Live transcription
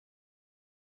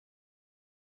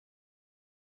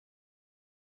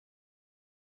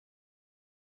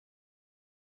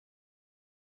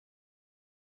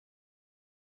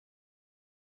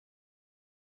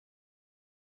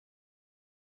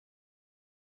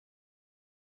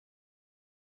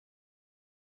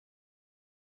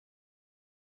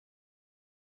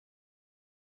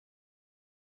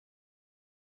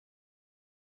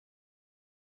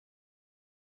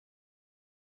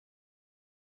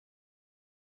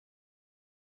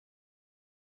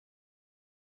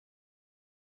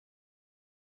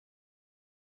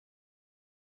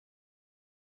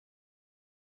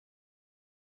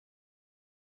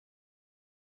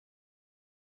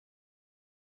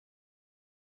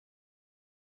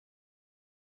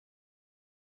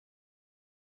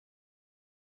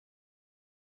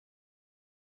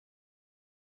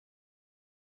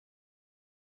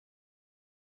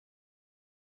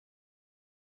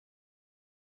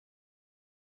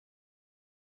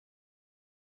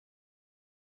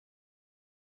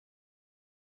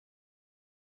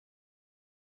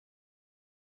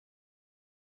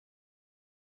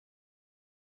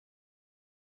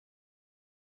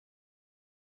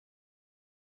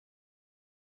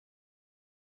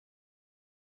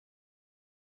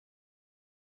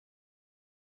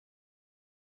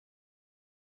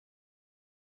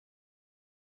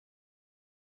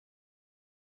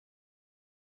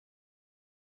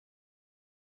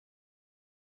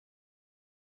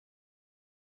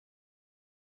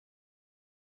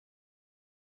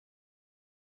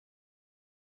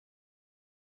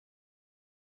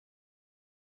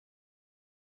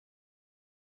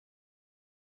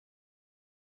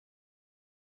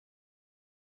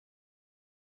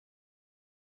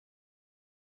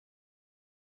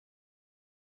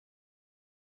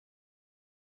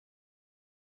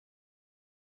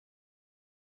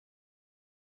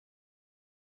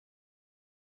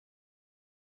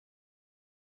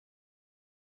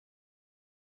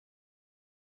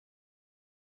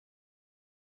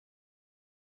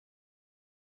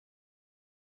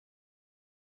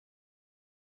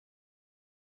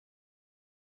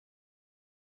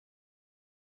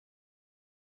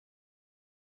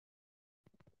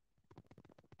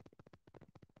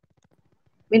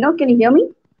Vinod, can you hear me?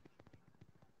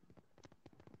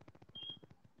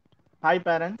 Hi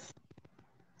parents,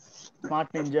 Smart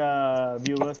Ninja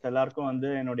viewers எல்லாருக்கும்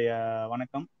என்னுடைய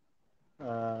வணக்கம்.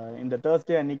 இந்த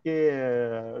Thursday அன்னைக்கு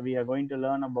we are going to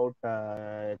learn about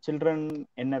children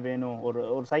என்ன வேணும்,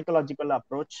 ஒரு psychological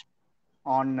approach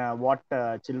on what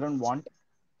children want.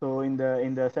 So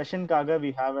இந்த செஷனுக்காக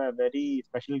we have a very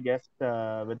special guest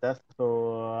with us. So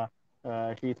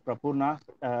she is Prapoorna.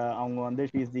 அவங்க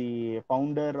she is the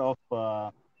founder of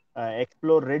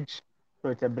Exploridge. So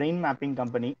it's a brain mapping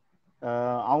company.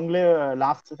 அவங்களே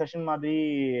last session மாதிரி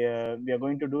we are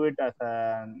going to do it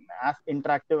as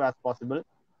interactive as possible.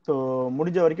 So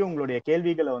முடிஞ்ச வரைக்கும் உங்களுடைய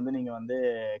கேள்விகளை நீங்க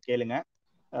கேளுங்க.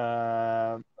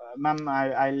 Ma'am,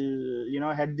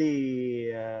 I'll head the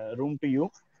room to you.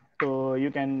 So you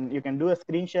can do a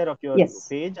screen share of your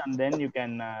page and then you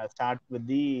can start with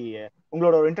the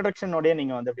உங்களோட ஒரு introduction ஓடயே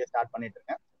நீங்க அப்படியே ஸ்டார்ட் பண்ணிட்டு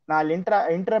இருங்க. I'll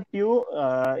interrupt you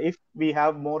if we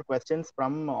have more questions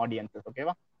from audiences. Okay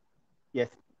va?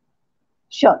 Yes.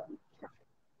 Sure.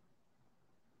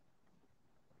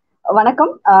 Vanakkam.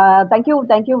 Thank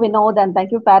you Vinod, and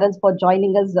thank you parents for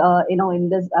joining us in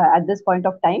this at this point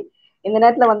of time. இந்த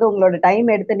நேரத்துல உங்களோட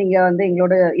time எடுத்து நீங்க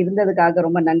எங்களோட இருந்ததுக்காக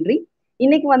ரொம்ப நன்றி.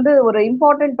 இன்னைக்கு ஒரு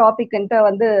இம்பார்ட்டன்ட் டாபிக்ன்ட்டு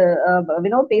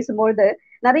வினோத் பேசும்பொழுது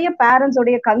நிறைய பேரண்ட்ஸ்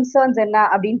உடைய கன்சர்ன்ஸ் என்ன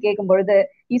அப்படின்னு கேட்கும்பொழுது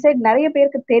இசைட் நிறைய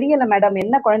பேருக்கு தெரியல மேடம்,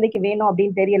 என்ன குழந்தைக்கு வேணும்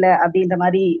அப்படின்னு தெரியல அப்படின்ற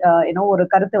மாதிரி ஒரு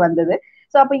கருத்து வந்தது.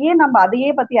 ஸோ அப்ப ஏன் நம்ம அதையே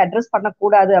பத்தி அட்ரஸ்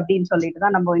பண்ணக்கூடாது அப்படின்னு சொல்லிட்டு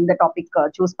தான் நம்ம இந்த டாபிக்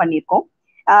சூஸ் பண்ணியிருக்கோம்.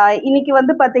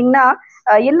 இன்னைக்கு பாத்தீங்கன்னா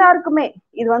எல்லாருக்குமே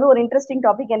இது ஒரு இன்ட்ரெஸ்டிங்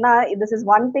டாபிக். என்ன, this is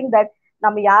one thing that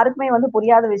நம்ம யாருக்குமே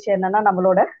புரியாத விஷயம் என்னன்னா,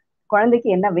 நம்மளோட குழந்தைக்கு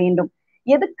என்ன வேண்டும்,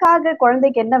 எதுக்காக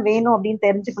குழந்தைக்கு என்ன வேணும் அப்படின்னு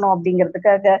தெரிஞ்சுக்கணும்.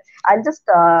 அப்படிங்கிறதுக்காக ஐ ஜஸ்ட்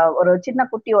ஒரு சின்ன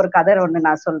குட்டி ஒரு கதை ஒண்ணு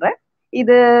நான் சொல்றேன்.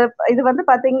 இது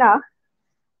பாத்தீங்கன்னா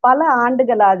பல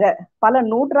ஆண்டுகளாக, பல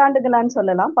நூற்றாண்டுகளான்னு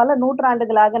சொல்லலாம், பல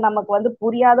நூற்றாண்டுகளாக நமக்கு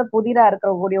புரியாத புதிரா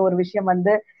இருக்கக்கூடிய ஒரு விஷயம்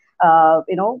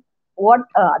what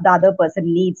the other person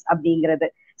needs அப்படிங்கிறது.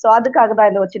 ஸோ அதுக்காக தான்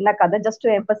இந்த ஒரு சின்ன கதை, just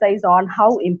to emphasise on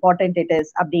how important it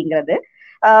is அப்படிங்கிறது.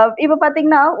 இப்ப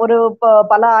பாத்தீங்கன்னா ஒரு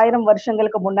பல ஆயிரம்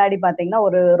வருஷங்களுக்கு முன்னாடி பாத்தீங்கன்னா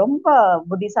ஒரு ரொம்ப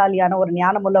புத்திசாலியான ஒரு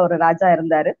ஞானமுள்ள ஒரு ராஜா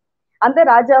இருந்தாரு. அந்த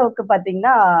ராஜாவுக்கு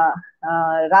பாத்தீங்கன்னா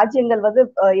ராஜ்யங்கள்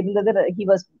இருந்தது. He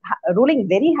was ruling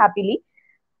very happily.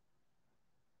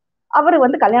 அவரு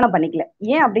கல்யாணம் பண்ணிக்கல.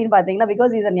 ஏன் அப்படின்னு பாத்தீங்கன்னா,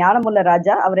 பிகாஸ் இது ஞானமுள்ள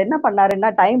ராஜா. அவர் என்ன பண்ணாருன்னா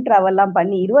டைம் டிராவல் எல்லாம்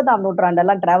பண்ணி 20ஆம்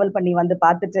நூற்றாண்டெல்லாம் டிராவல் பண்ணி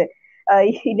பார்த்துட்டு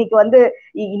இன்னைக்கு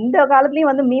இந்த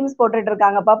காலத்துலயும் மீம்ஸ் போட்டுட்டு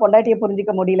இருக்காங்கப்பா, பொண்டாட்டியை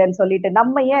புரிஞ்சிக்க முடியலன்னு சொல்லிட்டு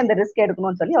நம்ம ஏன் இந்த ரிஸ்க்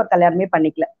எடுக்கணும்னு சொல்லி அவர் கல்யாணமே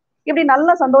பண்ணிக்கல. இப்படி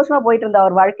நல்லா சந்தோஷமா போயிட்டு இருந்த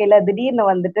அவர் வாழ்க்கையில திடீர்னு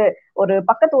ஒரு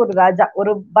பக்கத்து ஒரு ராஜா,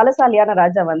 ஒரு பலசாலியான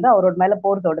ராஜா அவரோட மேல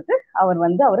போர் தொடுத்து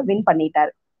அவர் வின்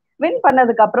பண்ணிட்டாரு. வின்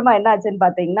பண்ணதுக்கு அப்புறமா என்ன ஆச்சுன்னு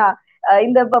பாத்தீங்கன்னா,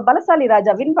 இந்த பலசாலி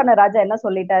ராஜா, வின் பண்ண ராஜா என்ன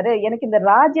சொல்லிட்டாரு, எனக்கு இந்த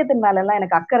ராஜ்யத்தின் மேல எல்லாம்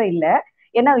எனக்கு அக்கறை இல்ல,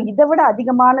 ஏன்னா இதை விட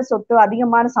அதிகமான சொத்து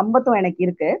அதிகமான சம்பத்தும் எனக்கு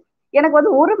இருக்கு, எனக்கு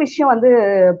ஒரு விஷயம்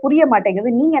புரிய மாட்டேங்குது,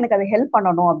 நீங்க எனக்கு அதை ஹெல்ப்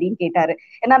பண்ணணும் அப்படின்னு கேட்டாரு.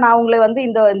 ஏன்னா நான் உங்களை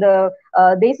இந்த இந்த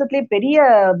தேசத்திலேயே பெரிய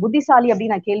புத்திசாலி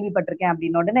அப்படின்னு நான் கேள்விப்பட்டிருக்கேன்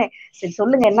அப்படின்னு உடனே சரி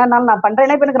சொல்லுங்க என்னன்னாலும் நான்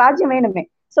பண்றேன், இப்ப எனக்கு ராஜ்யம் வேணுமே.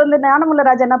 சோ இந்த ஞானமுள்ள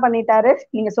ராஜா என்ன பண்ணிட்டாரு,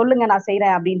 நீங்க சொல்லுங்க நான்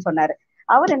செய்யறேன் அப்படின்னு சொன்னாரு.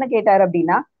 அவர் என்ன கேட்டாரு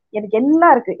அப்படின்னா, எனக்கு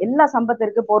எல்லாம் இருக்கு, எல்லா சம்பத்து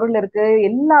இருக்கு, பொருள் இருக்கு,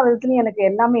 எல்லா விதத்துலயும் எனக்கு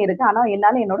எல்லாமே இருக்கு, ஆனா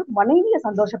என்னால என்னோட மனைவியை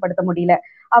சந்தோஷப்படுத்த முடியல,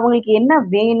 அவங்களுக்கு என்ன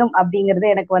வேணும்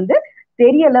அப்படிங்கறது எனக்கு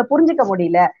தெரியல, புரிஞ்சுக்க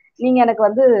முடியல, நீங்க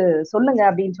எனக்கு சொல்லுங்க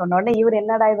அப்படின்னு சொன்ன உடனே இவர்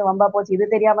என்னடா இது வம்பா போச்சு, இது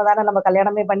தெரியாம தானே நம்ம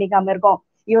கல்யாணமே பண்ணிக்காம இருக்கோம்,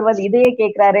 இவர் இதையே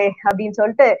கேட்கிறாரு அப்படின்னு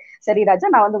சொல்லிட்டு, சரி ராஜா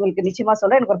நான் உங்களுக்கு நிச்சயமா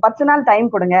சொல்றேன், எனக்கு ஒரு 10 நாள் டைம்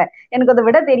கொடுங்க, எனக்கு அதை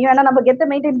விட தெரியும், ஏன்னா நம்ம கெத்த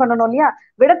மெயின்டைன் பண்ணணும் இல்லையா,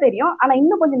 விட தெரியும், ஆனா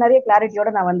இன்னும் கொஞ்சம் நிறைய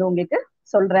கிளாரிட்டியோட நான் உங்களுக்கு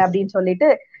சொல்றேன் அப்படின்னு சொல்லிட்டு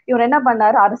இவர் என்ன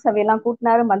பண்ணாரு, அரசவையெல்லாம்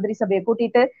கூட்டினாரு, மந்திரி சபையை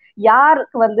கூட்டிட்டு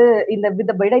யாருக்கு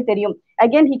இந்த விடை தெரியும்,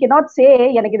 அகைன் ஹி கேனாட் சே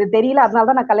எனக்கு இது தெரியல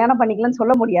அதனாலதான் நான் கல்யாணம் பண்ணிக்கலன்னு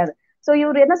சொல்ல முடியாது. சோ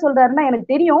இவர் என்ன சொல்றாருன்னா, எனக்கு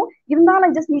தெரியும்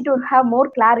இருந்தாலும் just need to have more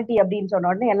clarity அப்படின்னு சொன்ன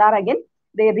உடனே எல்லாரும் again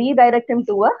they redirect him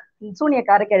to a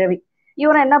சூனியக்கார கிழவி.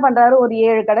 இவரும் என்ன பண்றாரு, ஒரு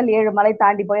 7 கடல் 7 மலை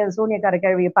தாண்டி போய் அந்த சூனியக்கார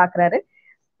கிழவியை பாக்குறாரு.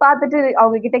 பார்த்துட்டு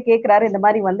அவங்க கிட்ட கேட்கிறாரு, இந்த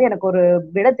மாதிரி எனக்கு ஒரு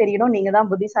விட தெரியணும், நீங்க தான்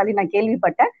புத்திசாலி நான்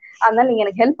கேள்விப்பட்டேன், அதனால நீங்க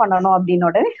எனக்கு ஹெல்ப் பண்ணணும் அப்படின்னு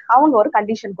உடனே அவங்க ஒரு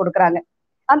கண்டிஷன் கொடுக்குறாங்க.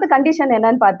 அந்த கண்டிஷன்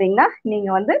என்னன்னு பாத்தீங்கன்னா,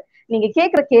 நீங்க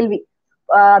கேட்கிற கேள்வி,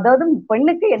 அதாவது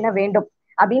பெண்ணுக்கு என்ன வேண்டும்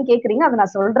அப்படின்னு கேக்குறீங்க, அதை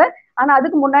நான் சொல்றேன், ஆனா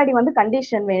அதுக்கு முன்னாடி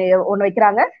கண்டிஷன் ஒண்ணு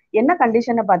வைக்கிறாங்க. என்ன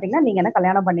கண்டிஷன் பாத்தீங்கன்னா, நீங்க என்ன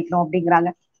கல்யாணம் பண்ணிக்கணும்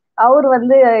அப்படிங்கிறாங்க. அவர்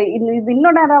இது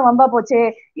இன்னும் நேரம் வம்பா போச்சே,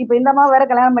 இப்ப இந்த அம்மா வேற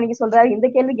கல்யாணம் பண்ணிக்க சொல்றாரு, இந்த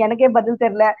கேள்விக்கு எனக்கே பதில்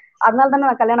தெரியல, அதனால தானே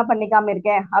நான் கல்யாணம் பண்ணிக்காம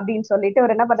இருக்கேன் அப்படின்னு சொல்லிட்டு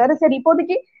அவர் என்ன பண்றாரு, சரி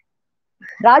இப்போதைக்கு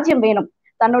ராஜ்யம் வேணும்,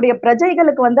 தன்னுடைய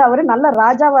பிரஜைகளுக்கு அவரு நல்ல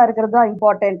ராஜாவா இருக்கிறது தான்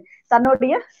இம்பார்ட்டன்ட்,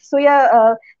 தன்னுடைய சுய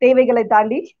தேவைகளை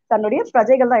தாண்டி தன்னுடைய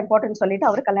பிரஜைகள் தான் இம்பார்ட்டன்ட் சொல்லிட்டு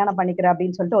அவர் கல்யாணம் பண்ணிக்கிறார்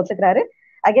அப்படின்னு சொல்லிட்டு ஒத்துக்கிறாரு.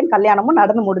 அகைன் கல்யாணமும்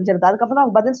நடந்து முடிஞ்சிருது. அதுக்கப்புறம்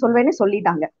அவங்க பதில் சொல்வேன்னு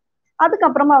சொல்லிட்டாங்க.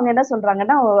 அதுக்கப்புறமா அவங்க என்ன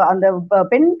சொல்றாங்கன்னா, அந்த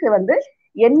பெண்ணுக்கு வந்து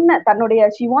என்ன தன்னுடைய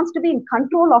she wants to be in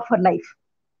control of her life.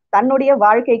 தன்னுடைய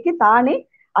வாழ்க்கைக்கு தானே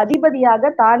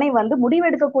அதிபதியாக தானே வந்து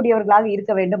முடிவெடுக்கக்கூடியவர்களாக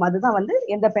இருக்க வேண்டும். அதுதான் வந்து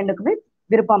எந்த பெண்ணுக்குமே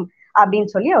விருப்பம் அப்படின்னு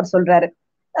சொல்லி அவர் சொல்றாரு.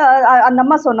 அந்த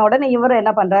அம்மா சொன்ன உடனே இவரு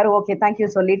என்ன பண்றாரு, ஓகே தேங்க்யூ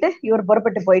சொல்லிட்டு இவர்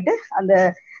புறப்பட்டு போயிட்டு அந்த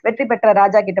வெற்றி பெற்ற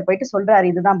ராஜா கிட்ட போயிட்டு சொல்றாரு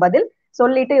இதுதான் பதில்.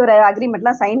 சொல்லிட்டு இவர் அக்ரிமெண்ட்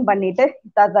எல்லாம் சைன் பண்ணிட்டு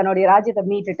தன்னுடைய ராஜ்யத்தை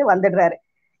மீட்டுட்டு வந்துடுறாரு.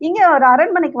 இங்க ஒரு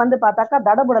அரண்மனைக்கு வந்து பார்த்தாக்கா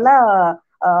தடபுடலா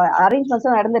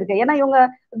அரேஞ்ச்மெண்ட்ஸும் நடந்திருக்கு. ஏன்னா இவங்க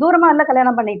தூரமா எல்லாம்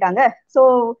கல்யாணம் பண்ணிட்டாங்க. சோ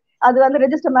அது வந்து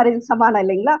ரெஜிஸ்டர் மேரேஜ் சமானம்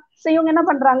இல்லைங்களா? சோ இவங்க என்ன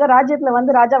பண்றாங்க, ராஜ்யத்துல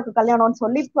வந்து ராஜாவுக்கு கல்யாணம்னு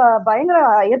சொல்லி பயங்கர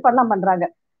ஏற்பாடுலாம் பண்றாங்க.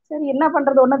 சரி என்ன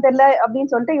பண்றது ஒண்ணும் தெரியல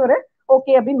அப்படின்னு சொல்லிட்டு இவரு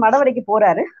ஓகே அப்படின்னு மடவரைக்கு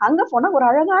போறாரு. அங்க போனா ஒரு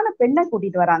அழகான பெண்ணை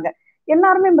கூட்டிட்டு வராங்க.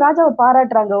 எல்லாருமே ராஜாவை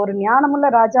பாராட்டுறாங்க. ஒரு ஞானமுள்ள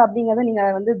ராஜா அப்படிங்கறத நீங்க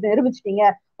வந்து நிரூபிச்சிட்டீங்க.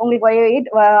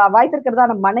 உங்களுக்கு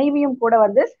வாய்த்திருக்கிறதான மனைவியும் கூட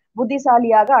வந்து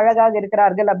புத்திசாலியாக அழகாக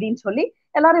இருக்கிறார்கள் அப்படின்னு சொல்லி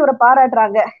எல்லாரும் இவரை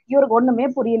பாராட்டுறாங்க. இவருக்கு ஒண்ணுமே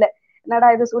புரியல. என்னடா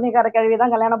இது சூனியக்கார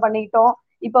கிழவிதான் கல்யாணம் பண்ணிக்கிட்டோம்,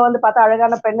 இப்ப வந்து பார்த்தா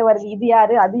அழகான பெண்ணு வருது, இது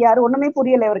யாரு அது யாரு ஒண்ணுமே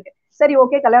புரியல இவருக்கு. சரி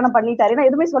ஓகே கல்யாணம் பண்ணிட்டாருன்னா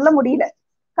எதுவுமே சொல்ல முடியல.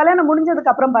 கல்யாணம்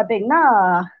முடிஞ்சதுக்கு அப்புறம் பாத்தீங்கன்னா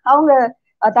அவங்க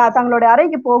தங்களுடைய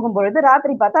அறைக்கு போகும் பொழுது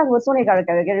ராத்திரி பார்த்தா அங்க ஒரு சூனியக்கார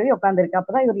கிழவி உட்காந்துருக்கு.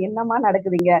 அப்பதான் இவர் என்னமா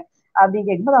நடக்குதுங்க அப்படின்னு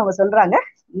கேட்கும்போது அவங்க சொல்றாங்க,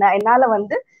 என்னால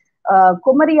வந்து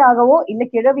குமரியாகவோ இல்ல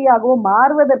கிழவியாகவோ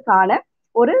மாறுவதற்கான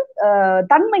ஒரு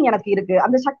தன்மை எனக்கு இருக்கு,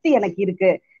 அந்த சக்தி எனக்கு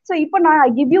இருக்கு. சோ இப்போ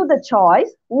நான் கிவ் யூ த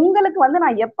சாய்ஸ், உங்களுக்கு வந்து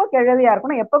நான் எப்ப கிழவியா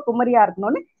இருக்கணும் எப்ப குமரியா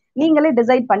இருக்கணும்னு நீங்களே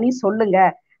டிசைட் பண்ணி சொல்லுங்க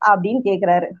அப்படின்னு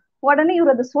கேக்குறாரு. உடனே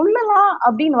இவர் அதை சொல்லலாம்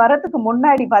அப்படின்னு வர்றதுக்கு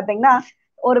முன்னாடி பாத்தீங்கன்னா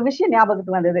ஒரு விஷயம்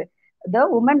ஞாபகத்துக்கு வந்தது. the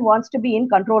woman wants to be in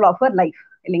control of her life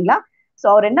இல்லைங்களா? சோ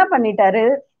அவர் என்ன பண்ணிட்டாரு,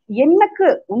 எனக்கு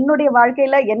உன்னுடைய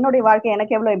வாழ்க்கையில என்னுடைய வாழ்க்கை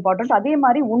எனக்கு எவ்வளவு இம்பார்ட்டன்ட் அதே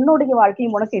மாதிரி உன்னுடைய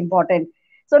வாழ்க்கையும் உனக்கு இம்பார்ட்டன்ட்.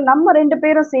 சோ நம்ம ரெண்டு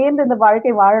பேரும் சேர்ந்து இந்த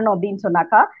வாழ்க்கை வாழணும் அப்படின்னு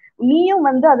சொன்னாக்கா நீயும்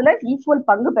வந்து அதுல ஈக்குவல்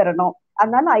பங்கு பெறணும்.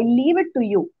 அதனால I leave it to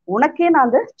you, உனக்கே நான்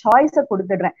அந்த சாய்ஸை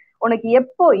கொடுத்துடுறேன். உனக்கு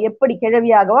எப்போ எப்படி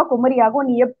கிழவியாகவோ குமரியாகவோ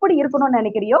நீ எப்படி இருக்கணும்னு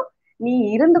நினைக்கிறியோ நீ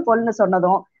இருந்து கொள்னு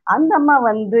சொன்னதும் அந்த அம்மா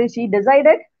வந்து she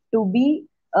decided to be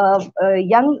a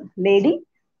young lady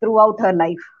throughout her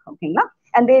life. ஓகேங்களா?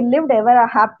 and they lived ever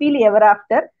happily ever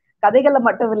after. கதைகள்ல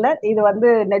மட்டும் இல்ல, இது வந்து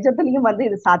நிஜத்திலையும் வந்து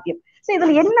இது சாத்தியம். சோ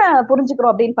இதுல என்ன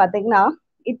புரிஞ்சுக்கிறோம் அப்படின்னு பாத்தீங்கன்னா,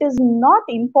 it is not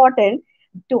important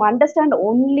to understand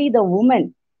only the woman.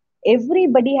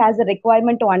 Everybody has a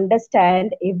requirement to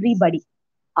understand everybody.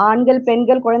 ஆண்கள்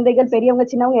பெண்கள் குழந்தைகள் பெரியவங்க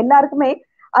சின்னவங்க எல்லாருக்குமே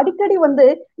அடிக்கடி வந்து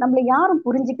நம்மள யாரும்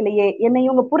புரிஞ்சுக்கலையே, என்னை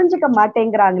இவங்க புரிஞ்சுக்க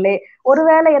மாட்டேங்கிறாங்களே,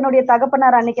 ஒருவேளை என்னுடைய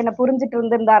தகப்பனார் அன்னைக்கு என்ன புரிஞ்சுட்டு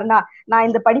இருந்திருந்தாருன்னா நான்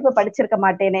இந்த படிப்பை படிச்சிருக்க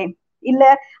மாட்டேனே, இல்ல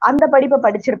அந்த படிப்பை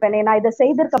படிச்சிருப்பேனே, நான் இதை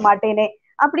செய்திருக்க மாட்டேனே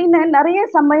அப்படின்னு நிறைய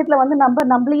சமயத்துல வந்து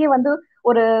நம்மளையே வந்து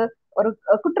ஒரு ஒரு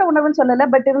குற்ற உணர்வுன்னு சொல்லல,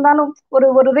 பட் இருந்தாலும் ஒரு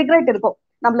ஒரு ரிக்ரெட் இருக்கும்,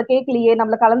 நம்மள கேட்கலையே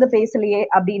நம்மள கலந்து பேசலையே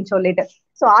அப்படின்னு சொல்லிட்டு.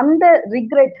 சோ அந்த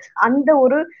ரிக்ரெட், அந்த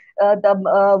ஒரு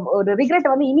ஒரு ரிக்ரெட்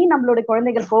வந்து இனி நம்மளுடைய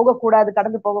குழந்தைகள் போகக்கூடாது,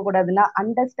 கடந்து போகக்கூடாதுன்னா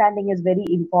understanding is very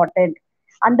important.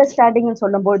 Understanding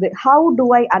சொல்லும்போது how to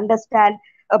I understand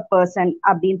a person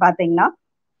அப்படின்னு பாத்தீங்கன்னா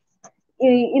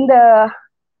இந்த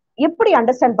எப்படி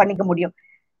அண்டர்ஸ்டாண்ட் பண்ணிக்க முடியும்?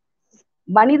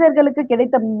 மனிதர்களுக்கு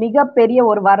கிடைத்த மிகப்பெரிய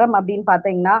ஒரு வரம் அப்படின்னு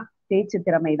பாத்தீங்கன்னா பேச்சு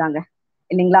திறமை தாங்க,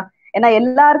 இல்லைங்களா? ஏன்னா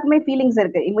எல்லாருக்குமே ஃபீலிங்ஸ்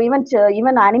இருக்கு.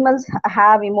 Even animals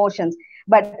have emotions,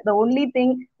 but the only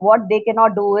thing what they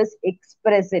cannot do is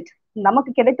express it.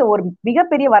 நமக்கு கிடைத்த ஒரு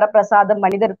மிகப்பெரிய வரப்பிரசாதம்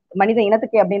மனித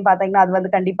இனத்துக்கு அப்படின்னு பாத்தீங்கன்னா அது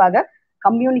வந்து கண்டிப்பாக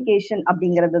கம்யூனிகேஷன்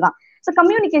அப்படிங்கிறது தான். ஸோ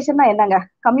கம்யூனிகேஷன்னா என்னங்க?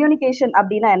 கம்யூனிகேஷன்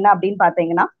அப்படின்னா என்ன அப்படின்னு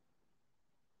பாத்தீங்கன்னா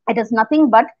இட் இஸ் நத்திங்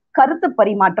பட் கருத்து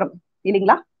பரிமாற்றம்,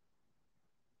 இல்லைங்களா?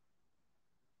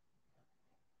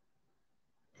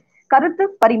 கருத்து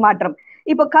பரிமாற்றம்.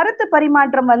 இப்போ கருத்து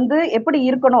பரிமாற்றம் வந்து எப்படி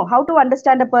இருக்கணும், how to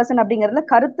understand a person அப்படிங்கிறதுல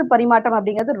கருத்து பரிமாற்றம்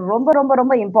அப்படிங்கிறது ரொம்ப ரொம்ப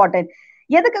ரொம்ப இம்பார்ட்டன்ட்.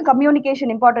 எதுக்கு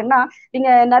கம்யூனிகேஷன் இம்பார்ட்டன்ட்னா, நீங்க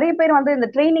நிறைய பேர் வந்து இந்த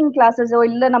ட்ரைனிங் கிளாஸஸோ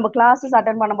இல்ல நம்ம கிளாஸஸ்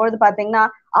அட்டன் பண்ணும்போது பாத்தீங்கன்னா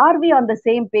R we on the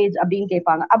same page அப்படின்னு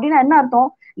கேட்பாங்க. அப்படின்னா என்ன அர்த்தம்?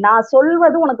 நான்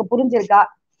சொல்வது உனக்கு புரிஞ்சிருக்கா,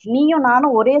 நீயும்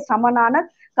நானும் ஒரே சமனான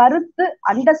கருத்து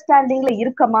அண்டர்ஸ்டாண்டிங்ல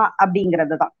இருக்கமா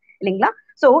அப்படிங்கிறது தான், இல்லைங்களா?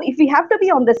 So if we have to be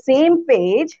on the same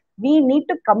page, we need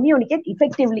to communicate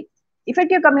effectively.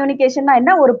 effective communication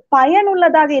என்ன? ஒரு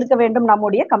பயனுள்ளதாக இருக்க வேண்டும்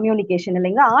நம்முடைய கம்யூனிகேஷன்,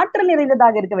 இல்லைங்களா? ஆற்றல்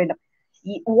நிறைந்ததாக இருக்க வேண்டும்.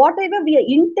 whatever we are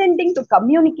intending to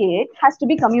communicate has to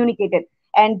be communicated.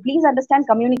 And please understand,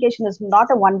 communication is not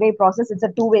a one way process, it's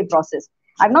a two way process.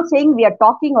 I'm not saying we are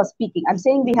talking or speaking, I'm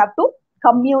saying we have to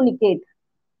communicate.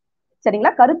 சரிங்களா?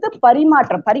 கருத்து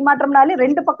பரிமாற்றம், பரிமாற்றம்னாலே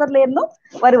ரெண்டு பக்கத்துல இருந்தும்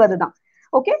வருவதுதான்.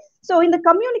 Okay, so இந்த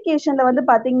கம்யூனிகேஷன்ல வந்து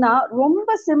பாத்தீங்கன்னா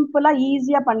ரொம்ப சிம்பிளா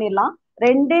ஈஸியா பண்ணிடலாம்.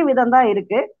 ரெண்டே விதம் தான்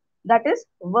இருக்கு, தட் இஸ்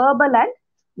வேர்பல் அண்ட்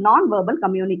நான் வேர்பல்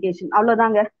கம்யூனிகேஷன்.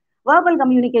 அவ்வளவுதாங்க. வேர்பல்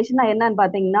கம்யூனிகேஷன் என்னன்னு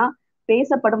பாத்தீங்கன்னா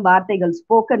பேசப்படும் வார்த்தைகள்,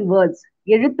 ஸ்போக்கன் வேர்ட்ஸ்,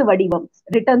 எழுத்து வடிவம்,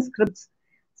 ரிட்டன் ஸ்கிரிப்ட்ஸ்,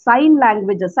 சைன்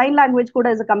லாங்குவேஜ் கூட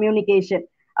இஸ் கம்யூனிகேஷன்.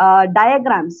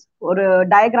 டயக்ராம்ஸ், ஒரு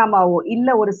டயக்ராமாவோ இல்ல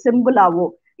ஒரு சிம்பிளாவோ,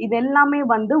 இது எல்லாமே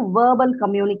வந்து வேர்பல்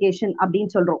கம்யூனிகேஷன்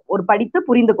அப்படின்னு சொல்றோம், ஒரு படித்து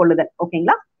புரிந்து கொள்ளுதல்.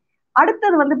 ஓகேங்களா?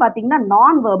 அடுத்தது வந்து பாத்தீங்கன்னா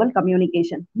நான் வேர்பல்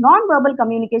கம்யூனிகேஷன். நான் verbal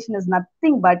communication is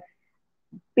nothing but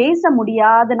பேச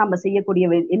முடியாத நம்ம செய்யக்கூடிய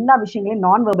எல்லா விஷயங்களையும்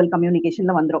நான் வேர்பல்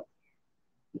கம்யூனிகேஷன்ல வந்துடும்.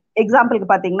 எக்ஸாம்பிளுக்கு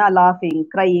பாத்தீங்கன்னா லாஃபிங்,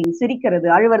 கிரையிங், சிரிக்கிறது,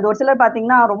 அழுவது. ஒரு சிலர்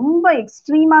பாத்தீங்கன்னா ரொம்ப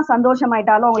எக்ஸ்ட்ரீமா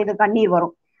சந்தோஷமாயிட்டாலும் அவங்களுக்கு கண்ணீர்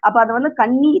வரும். அப்ப அது வந்து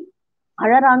கண்ணீர்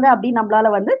அழறாங்க அப்படின்னு நம்மளால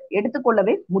வந்து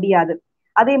எடுத்துக்கொள்ளவே முடியாது.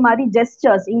 அதே மாதிரி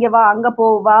ஜெஸ்டர்ஸ், இங்க வா, அங்க போ,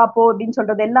 வா போ அப்படின்னு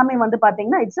சொல்றது எல்லாமே வந்து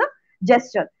பாத்தீங்கன்னா it's a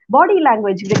gesture. Body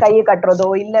language, இப்படி கையை கட்டுறதோ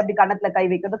இல்ல இப்படி கண்ணத்துல கை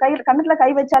வைக்கிறதோ, கண்ணத்துல கை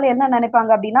வச்சாலே என்ன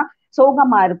நினைப்பாங்க அப்படின்னா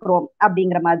சோகமா இருக்கிறோம்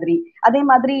அப்படிங்கிற மாதிரி. அதே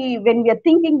மாதிரி when we are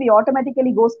thinking we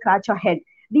automatically go scratch our head.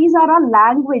 These are our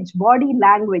language, body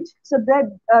language. So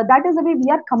that is the way we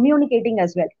are communicating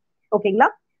as well. ஓகேங்களா?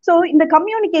 சோ இந்த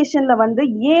கம்யூனிகேஷன்ல வந்து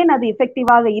ஏன் அது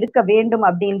எஃபெக்டிவாக இருக்க வேண்டும்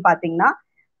அப்படின்னு பாத்தீங்கன்னா,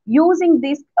 using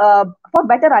this for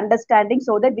better understanding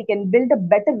so that we can build a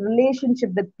better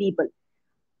relationship with people.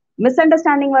 Miss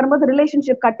understanding வரும்போது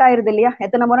ரிலேஷன்ஷிப் கட் ஆயிருது இல்லையா?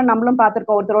 எத்தனை முறை நம்மளும்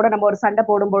பார்த்திருக்கோம், ஒருத்தரோட நம்ம ஒரு சண்டை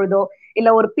போடும் பொழுதோ இல்ல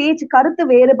ஒரு பேச்சு கருத்து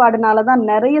வேறுபாடுனாலதான்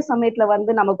நிறைய சமயத்துல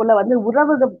வந்து நமக்குள்ள வந்து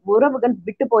உறவுகள்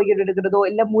விட்டு போயிடுகிறதோ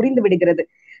இல்ல முறிந்து விடுகிறது.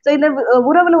 சோ இந்த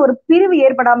உறவுல ஒரு பிரிவு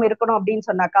ஏற்படாம இருக்கணும் அப்படின்னு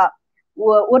சொன்னாக்கா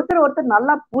ஒருத்தர்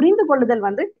நல்லா புரிந்து கொள்ளுதல்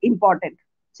வந்து இம்பார்ட்டன்ட்.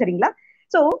 சரிங்களா?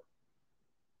 சோ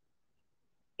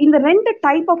இந்த ரெண்டு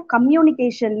type of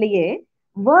கம்யூனிகேஷன்லயே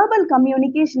verbal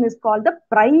communication is called the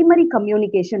primary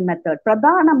communication method.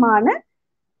 பிரதானமான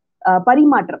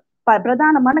பரிமாற்றம்,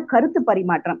 பிரதானமான கருத்து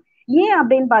பரிமாற்றம். ஏன்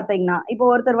அப்படின்னு பாத்தீங்கன்னா, இப்போ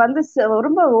ஒருத்தர் வந்து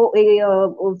ரொம்ப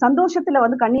சந்தோஷத்துல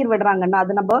வந்து கண்ணீர் விடுறாங்கன்னா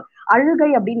அது நம்ம அழுகை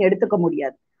அப்படின்னு எடுத்துக்க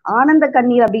முடியாது, ஆனந்த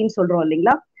கண்ணீர் அப்படின்னு சொல்றோம்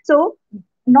இல்லைங்களா? சோ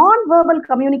நான் வேர்பல்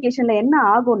கம்யூனிகேஷன்ல என்ன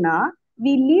ஆகும்னா,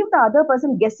 we leave the other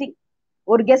person guessing.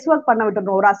 ஒரு கெஸ் ஒர்க் பண்ண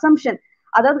விட்டுறோம், ஒரு அசம்ஷன்.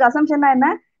 அதாவது அசம்ஷன்னா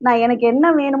என்ன, நான் எனக்கு என்ன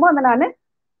வேணுமோ அதை நான்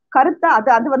கருத்தா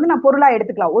அது வந்து நான் பொருளா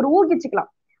எடுத்துக்கலாம், ஒரு ஊகிச்சுக்கலாம்.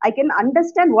 I can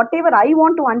understand what ever I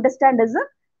want to understand is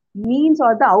means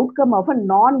or the outcome of a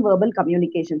non-verbal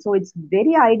communication. So it's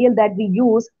very ideal that we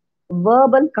use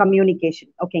verbal communication.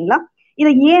 ஓகேங்களா?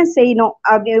 இதை ஏன் செய்யணும்?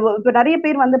 இப்ப நிறைய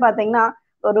பேர் வந்து பாத்தீங்கன்னா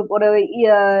ஒரு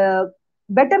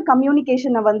பெட்டர்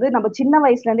கம்யூனிகேஷனை வந்து நம்ம சின்ன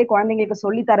வயசுல இருந்தே குழந்தைங்களுக்கு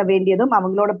சொல்லி தர வேண்டியதும்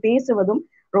அவங்களோட பேசுவதும்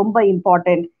ரொம்ப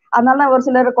இம்பார்ட்டன்ட். அதனால ஒரு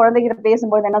சிலர் குழந்தைகிட்ட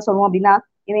பேசும்போது என்ன சொல்லுவோம் அப்படின்னா,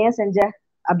 இதை ஏன் செஞ்ச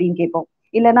அப்படின்னு கேட்போம்.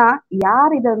 இல்லைன்னா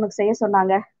யார் இதை நமக்கு செய்ய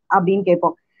சொன்னாங்க அப்படின்னு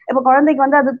கேட்போம். இப்ப குழந்தைக்கு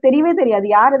வந்து அது தெரியவே தெரியாது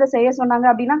யார் இதை செய்ய சொன்னாங்க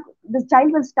அப்படின்னா, the child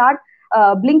will start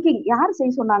blinking, யார்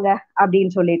செய்ய சொன்னாங்க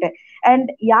அப்படின்னு சொல்லிட்டு. அண்ட்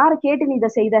யாரை கேட்டு நீ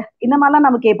இதை செய்த, இந்த மாதிரிலாம்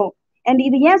நம்ம கேட்போம். அண்ட்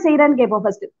இது ஏன் செய்யறன்னு கேட்போம்.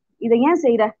 ஃபர்ஸ்ட் இதை ஏன்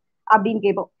செய்யற அப்படின்னு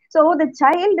கேட்போம். So the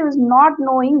child is not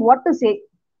knowing what to say.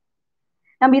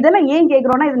 நம்ம இதெல்லாம் ஏன்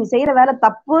கேட்கிறோம்னா, இது நீ செய்யற வேலை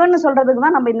தப்புன்னு சொல்றதுக்கு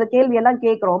தான் நம்ம இந்த கேள்வி எல்லாம்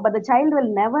கேட்கிறோம். But the child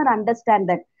will never understand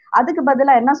that. அதுக்கு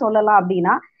பதிலா என்ன சொல்லலாம்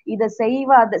அப்படின்னா, இதை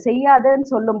செய்யாதன்னு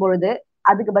சொல்லும் பொழுது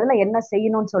அதுக்கு பதிலா என்ன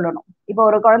செய்யணும்னு சொல்லணும். இப்போ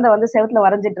ஒரு குழந்தை வந்து செவத்துல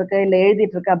வரைஞ்சிட்டு இருக்கு இல்ல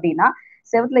எழுதிட்டு இருக்கு அப்படின்னா,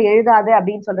 செவத்துல எழுதாது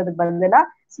அப்படின்னு சொல்றதுக்கு பதிலா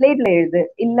ஸ்லேட்ல எழுது,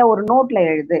 இல்ல ஒரு நோட்ல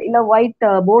எழுது, இல்ல ஒயிட்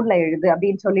போர்ட்ல எழுது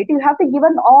அப்படின்னு சொல்லிட்டு you have to give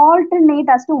an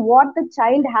alternate as to what the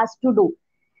child has to do.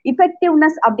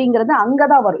 effectiveness அப்படிங்கிறது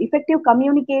அங்கதான் வரும். effective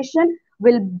communication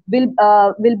will be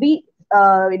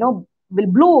will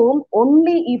bloom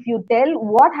only if you tell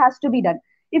what has to be done.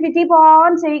 if you keep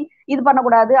on saying இது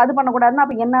பண்ணக்கூடாது அது பண்ணக்கூடாதுன்னா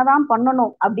அப்ப என்னதான்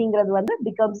பண்ணணும் அப்படிங்கிறது வந்து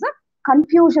becomes a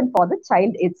confusion for the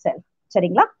child itself.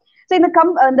 சரிங்களா? ஸோ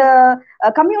இந்த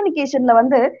கம்யூனிகேஷன்ல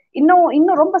வந்து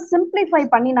இன்னும் ரொம்ப சிம்பிளிஃபை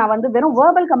பண்ணி நான் வந்து வெறும்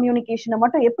வேர்பல் கம்யூனிகேஷனை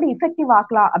மட்டும் எப்படி எஃபெக்டிவ்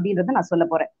ஆக்கலாம் அப்படின்றத நான் சொல்ல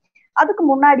போறேன். அதுக்கு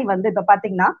முன்னாடி வந்து இப்ப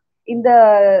பாத்தீங்கன்னா, இந்த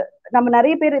நம்ம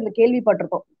நிறைய பேர் இந்த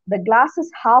கேள்விப்பட்டிருக்கோம், the glass is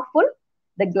half full,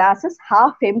 the glass is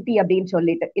half empty அப்படின்னு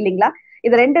சொல்லிட்டு, இல்லைங்களா?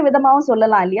 இது ரெண்டு விதமாவும்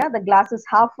சொல்லலாம் இல்லையா? the glass is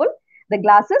half full, the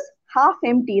glass is half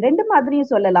empty, ரெண்டு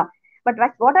மாதிரியும் சொல்லலாம். But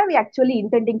what are we actually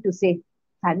intending to say?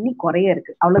 தண்ணி குறைய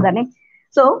இருக்கு, அவ்வளவுதானே?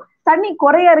 சோ தண்ணி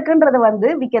குறைய இருக்குன்றது வந்து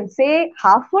we can say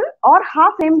half full or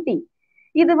half empty.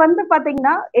 இது வந்து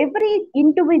பாத்தீங்கன்னா every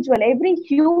individual, every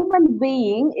human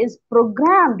being is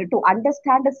programmed to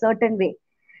understand a certain way.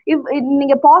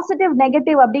 நீங்க பாசிட்டிவ்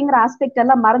நெகட்டிவ் அப்படிங்கிற ஆஸ்பெக்ட்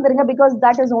எல்லாம் மறந்துருங்க. Because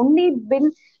that is only bin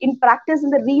in practice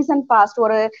in the recent past.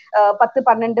 ஒரு 10,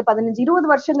 12, 15,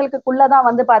 20 வருஷங்களுக்குள்ளதான்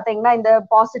வந்து பாத்தீங்கன்னா இந்த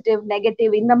பாசிட்டிவ்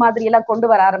நெகட்டிவ் இந்த மாதிரி எல்லாம் கொண்டு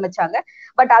வர ஆரம்பிச்சாங்க.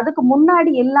 பட் அதுக்கு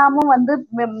முன்னாடி எல்லாமும் வந்து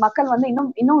மக்கள் வந்து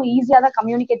இன்னும் ஈஸியா தான்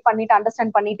கம்யூனிகேட் பண்ணிட்டு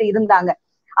அண்டர்ஸ்டாண்ட் பண்ணிட்டு இருந்தாங்க.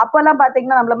 அப்பெல்லாம்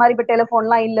பாத்தீங்கன்னா நம்மள மாதிரி இப்ப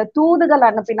டெலிபோன்லாம் இல்ல, தூதுகள்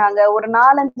அனுப்பினாங்க. ஒரு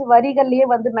 4-5 வரிகள்லயே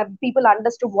வந்து people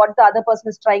understood what the other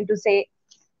person is trying to say.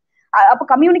 அப்ப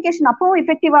கம்யூனிகேஷன் அப்பவும்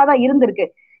எஃபெக்டிவா தான் இருந்திருக்கு.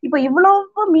 இப்ப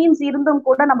இவ்வளவு மீன்ஸ் இருந்தும்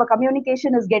கூட நம்ம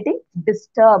communication is getting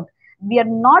disturbed. we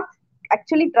are not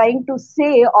actually trying to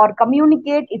say or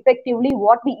communicate effectively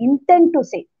what we intend to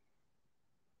say.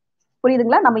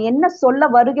 புரியுதுங்களா? நம்ம என்ன சொல்ல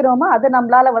வருகிறோமோ அதை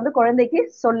நம்மளால வந்து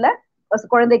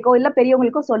குழந்தைக்கோ இல்ல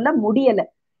பெரியவங்களுக்கோ சொல்ல முடியல.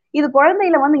 இது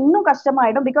குழந்தையில வந்து இன்னும்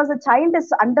கஷ்டமாயிடும். Because the child is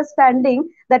understanding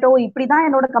that ஓ இப்படிதான்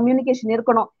என்னோட கம்யூனிகேஷன்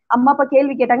இருக்கணும். அம்மா அப்பா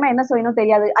கேள்வி கேட்டாங்கன்னா என்ன சொல்லணும்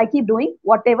தெரியாது. I keep doing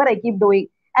whatever I keep doing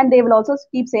and they will also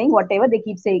keep saying whatever they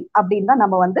keep saying அப்படின்னு தான்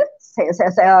நம்ம வந்து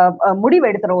முடிவு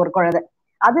எடுத்துறோம் ஒரு குழந்தை.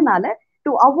 அதனால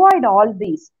to avoid all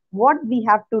these what we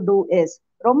have to do is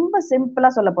ரொம்ப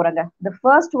சிம்பிளா சொல்ல போறாங்க. The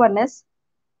first one is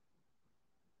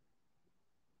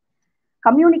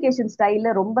communication ஸ்டைல்ல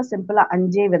ரொம்ப சிம்பிளா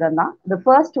 5 விதம் தான். The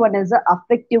first one is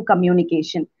affective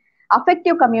communication.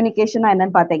 affective communication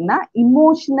என்னன்னு பாத்தீங்கன்னா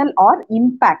இமோஷனல் ஆர்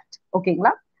இம்பாக்ட்.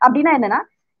 ஓகேங்களா? அப்படின்னா என்னன்னா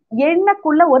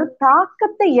எனக்குள்ள ஒரு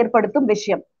தாக்கத்தை ஏற்படுத்தும்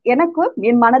விஷயம், எனக்கு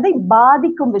என் மனதை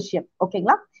பாதிக்கும் விஷயம்.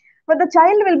 ஓகேங்களா? But the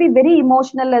child will be very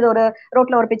emotional. அது ஒரு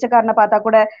ரோட்ல ஒரு பிச்சைக்காரனை பார்த்தா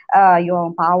கூட ஐயோ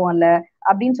பாவம் இல்ல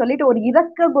அப்படின்னு சொல்லிட்டு ஒரு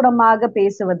இரக்க குணமாக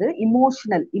பேசுவது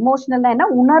இமோஷனல் என்ன,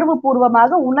 உணர்வு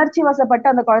பூர்வமாக உணர்ச்சி வசப்பட்டு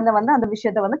அந்த குழந்தை வந்து அந்த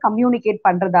விஷயத்த வந்து கம்யூனிகேட்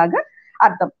பண்றதாக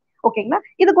அர்த்தம். ஓகேங்களா?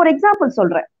 இதுக்கு ஒரு எக்ஸாம்பிள்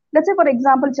சொல்றேன். Let's say for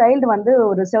example child வந்து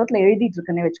ஒரு செவத்துல எழுதிட்டு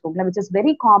இருக்குன்னு வச்சுக்கோங்களேன், which is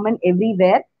very common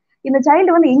everywhere. இந்த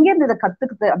சைல்டு வந்து எங்க இருந்து இதை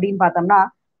கத்துக்குது அப்படின்னு பார்த்தோம்னா,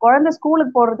 குழந்தை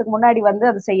ஸ்கூலுக்கு போறதுக்கு முன்னாடி வந்து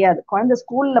அது செய்யாது. குழந்தை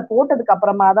ஸ்கூல்ல போட்டதுக்கு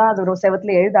அப்புறமா தான் அது ஒரு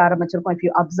செவத்துல எழுத ஆரம்பிச்சிருக்கும். If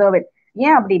you observe it.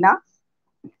 ஏன் அப்படின்னா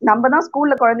நம்ம தான்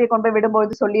ஸ்கூல்ல குழந்தைய கொண்டு போய்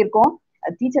விடும்போது சொல்லியிருக்கோம்,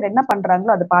 டீச்சர் என்ன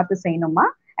பண்றாங்களோ அதை பார்த்து செய்யணுமா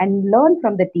and learn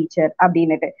from the teacher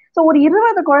அப்படின்னுட்டு. ஸோ ஒரு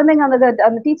 20 குழந்தைங்க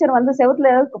அந்த டீச்சர் வந்து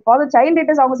செவத்துல ஃபார் சைல்ட்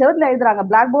ரைட்டர்ஸ் அவங்க செவத்துல எழுதுறாங்க.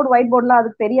 பிளாக் போர்டு ஒயிட் போர்டுலாம்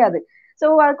அதுக்கு தெரியாது. ஸோ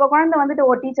குழந்தை வந்துட்டு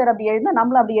ஒரு டீச்சர் அப்படி எழுந்தா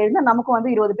நம்மளும் அப்படி எழுந்தா நமக்கு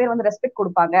வந்து 20 பேர் வந்து ரெஸ்பெக்ட்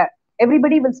கொடுப்பாங்க.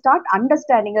 Everybody will start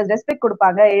understanding, respect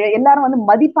கொடுப்பாங்க, எல்லாரும் வந்து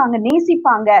மதிப்பாங்க,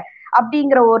 நேசிப்பாங்க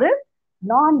அப்படிங்கிற ஒரு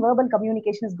நான் verbal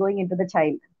communication is going into the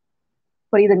child.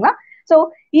 புரியுதுங்களா? சோ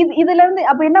இதுல இருந்து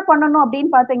அப்ப என்ன பண்ணணும்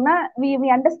அப்படின்னு பாத்தீங்கன்னா we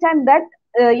understand that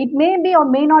it may be or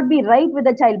may not be right with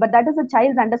the child, but that is a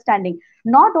child's understanding.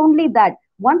 Not only that,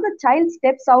 once the child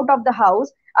steps out of the house,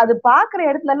 அது பாக்குற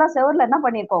இடத்துல எல்லாம் செவர்ல என்ன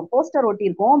பண்ணிருக்கோம், poster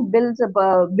ஒட்டியிருக்கோம்,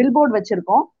 billboard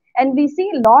வச்சிருக்கோம், and we see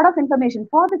lot of information.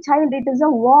 For the child it is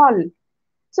a wall.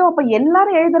 So அப்ப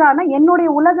எல்லாரும் எழுதுறான்னா என்னுடைய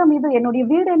உலகம் இது, என்னுடைய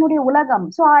வீடு என்னுடைய உலகம்.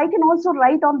 So I can also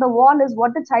write on the wall is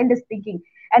what the child is thinking.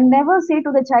 And never say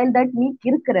to the child that நீ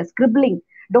கிறுக்குற, scribbling.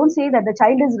 Don't say that the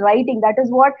child is writing. That is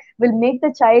what will make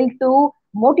the child to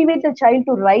motivate the child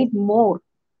to write more.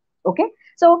 Okay?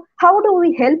 So how do we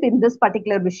help in this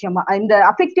particular விஷயம்? இந்த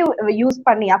affective use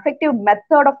பண்ணி, affective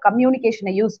method of communication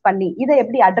use பண்ணி இதை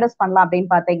எப்படி address பண்ணலாம்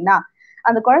அப்படின்னு பாத்தீங்கன்னா,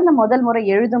 அந்த குழந்தை முதல் முறை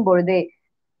எழுதும் பொழுதே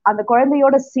அந்த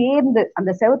குழந்தையோட சேர்ந்து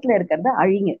அந்த செவத்துல இருக்கிறத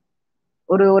அழிங்க.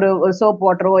 ஒரு ஒரு சோப்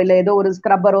வாட்டரோ இல்ல ஏதோ ஒரு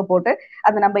ஸ்க்ரப்பரோ போட்டு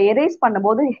அதை நம்ம எரேஸ்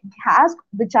பண்ணும்போது has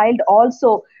the child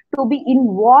also to be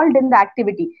involved in the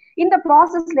activity. இந்த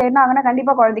ப்ராசஸ்ல என்ன ஆகுனா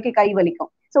கண்டிப்பா குழந்தைக்கு கை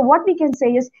வலிக்கும். So what we can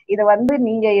say is, இதை வந்து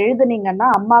நீங்க எழுதுனீங்கன்னா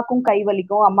அம்மாக்கும் கை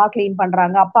வலிக்கும், அம்மா கிளீன்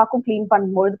பண்றாங்க, அப்பாக்கும் கிளீன்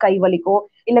பண்ணும்போது கை வலிக்கும்,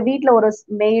 இல்ல வீட்டுல ஒரு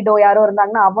மெய்டோ யாரோ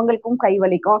இருந்தாங்கன்னா அவங்களுக்கும் கை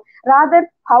வலிக்கும். rather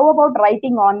how about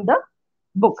writing on the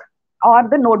book or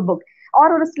the notebook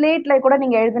R ஒரு ஸ்லேட்ல கூட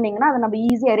நீங்க எழுதுனீங்கன்னா அதை நம்ம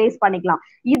ஈஸியா எரேஸ் பண்ணிக்கலாம்.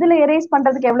 இதுல எரேஸ்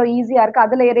பண்றதுக்கு எவ்வளவு ஈஸியா இருக்கு,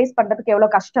 அதுல எரேஸ் பண்றதுக்கு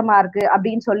எவ்வளவு கஷ்டமா இருக்கு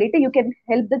அப்படின்னு சொல்லிட்டு you can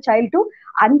help the child to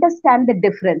understand the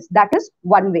difference. That is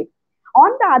one way.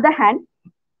 On the other hand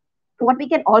what we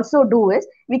can also do is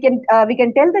we can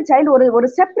tell the child ஒரு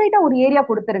செப்பரேட்டா ஒரு ஏரியா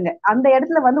கொடுத்துருங்க, அந்த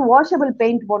இடத்துல வந்து washable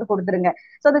paint போட்டு கொடுத்துருங்க.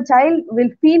 So the child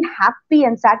will feel happy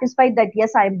and satisfied that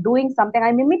yes, I am doing something,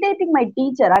 I am imitating my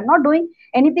teacher, I am not doing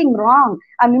anything wrong,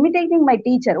 I am imitating my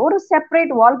teacher. ஒரு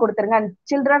separate வால் கொடுத்துருங்க. and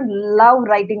children love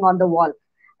writing on the wall.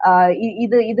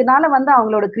 இதனால வந்து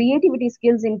அவங்களோட creativity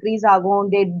skills increase ஆகும்.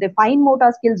 they fine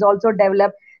motor skills also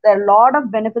develop. There are a lot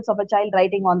of benefits of a child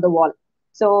writing on the wall.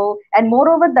 So and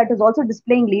moreover that is also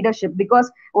displaying leadership, because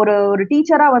ஒரு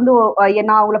டீச்சரா வந்து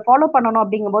நான் அவங்கள follow பண்ணணும்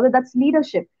அப்படிங்கும்போது that's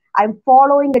leadership. I'm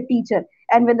following the teacher,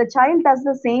 and when the child does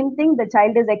the same thing, the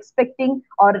child is expecting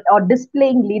or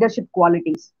displaying leadership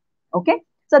qualities. Okay,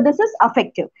 so this is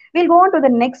affective. We'll go on to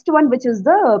the next one, which is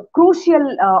the crucial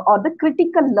or the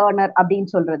critical learner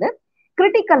அப்படின்னு சொல்றது.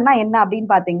 கிரிட்டிக்கல்னா என்ன அப்படின்னு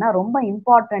பாத்தீங்கன்னா ரொம்ப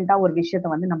இம்பார்ட்டண்டா ஒரு விஷயத்த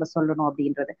வந்து நம்ம சொல்லணும்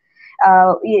அப்படின்றது.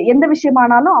 எந்த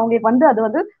விஷயமானாலும் அவங்களுக்கு வந்து அது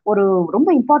வந்து ஒரு ரொம்ப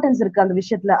இம்பார்ட்டன்ஸ் இருக்கு அந்த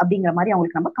விஷயத்துல அப்படிங்கிற மாதிரி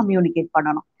அவங்களுக்கு நம்ம கம்யூனிகேட்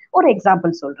பண்ணணும். ஒரு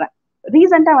எக்ஸாம்பிள் சொல்றேன்.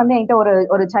 ரீசெண்டா வந்து என்கிட்ட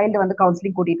ஒரு சைல்டு வந்து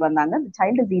கவுன்சிலிங் கூட்டிட்டு வந்தாங்க. the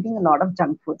child is eating a lot of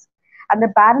junk foods and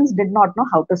the parents did not know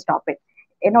how to stop it.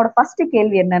 என்னோட ஃபர்ஸ்ட்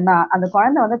கேள்வி என்னன்னா, அந்த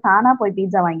குழந்தை வந்து தானா போய்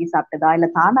பீட்சா வாங்கி சாப்பிட்டதா இல்ல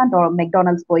தானா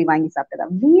மெக்டானல்ட்ஸ் போய் வாங்கி சாப்பிட்டதா?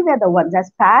 we were the ones as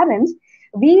parents,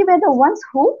 we were the ones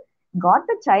who got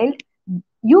the child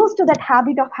used to that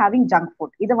habit of having junk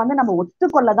food. இதை வந்து நம்ம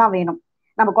ஒத்துக்கொள்ளதான் வேணும்.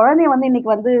 நம்ம குழந்தைய வந்து இன்னைக்கு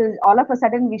வந்து all of a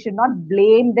sudden we should not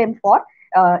blame them for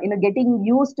getting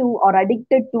used to or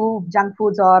addicted to junk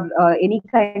foods or any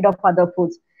kind of other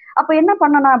foods. அப்ப என்ன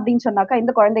பண்ணணும் அப்படின்னு சொன்னாக்கா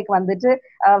இந்த குழந்தைக்கு வந்துட்டு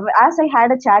as I had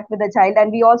a chat with the child, and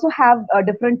we also have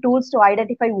different tools to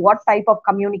identify what type of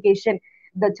communication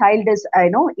the child is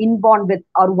inborn with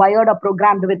or wired or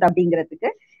programmed with அப்படிங்கிறதுக்கு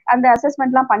அந்த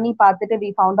அசஸ்மெண்ட்லாம் பண்ணி பார்த்துட்டு we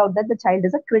found out that the child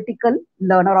is a critical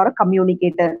learner or a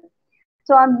communicator.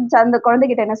 So அந்த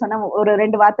குழந்தைகிட்ட என்ன சொன்னா, ஒரு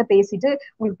 2 வார்த்தை பேசிட்டு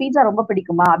உங்களுக்கு பீட்சா ரொம்ப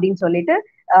பிடிக்குமா அப்படின்னு சொல்லிட்டு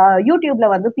யூடியூப்ல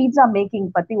வந்து பீட்சா மேக்கிங்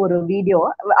பத்தி ஒரு வீடியோ,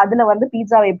 அதுல வந்து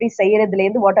பீட்சா எப்படி செய்யறதுல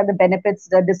இருந்து what are the benefits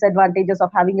disadvantages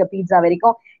of having a pizza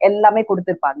வரைக்கும் எல்லாமே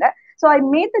கொடுத்திருப்பாங்க. So I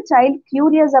made the child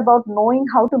curious about knowing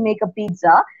how to make a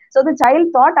pizza. So the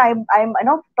child thought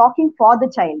I'm talking for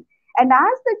the child. And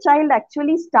as the child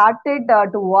actually started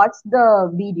to watch the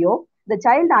video, the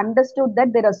child understood that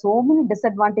there are so many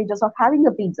disadvantages of having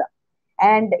a pizza.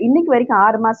 And இன்னைக்கு வரைக்கும்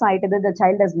 6 மாசம் ஆயிட்டது, the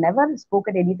child has never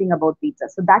spoken anything about pizza.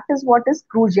 So that is what is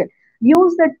crucial.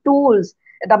 Use the tools.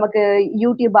 நமக்கு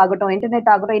YouTube ஆகட்டும்,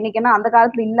 internet ஆகட்டும், இன்னைக்கு என்ன அந்த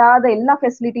காலத்துல இல்லாத எல்லா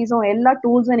ஃபெசிலிட்டிஸும் எல்லா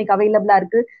டூல்ஸும் இன்னைக்கு அவைலபிளா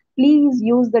இருக்கு. Please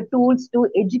use the tools to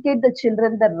educate the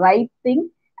children the right thing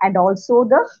and also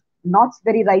the not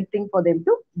very right thing for them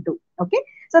to do. Okay,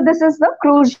 so this is the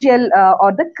crucial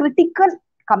or the critical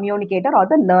communicator or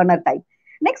the learner type.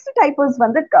 Next type is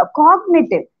வந்து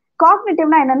cognitive.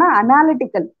 காக்னிட்டிவ்னா என்னன்னா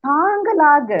analytical,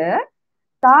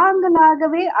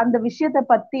 தாங்களாகவே அந்த விஷயத்தை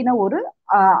பத்தின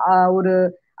ஒரு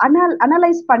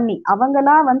analyse பண்ணி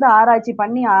அவங்களா வந்து ஆராய்ச்சி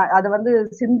பண்ணி அதை வந்து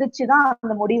சிந்திச்சுதான்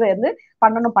அந்த முடிவை வந்து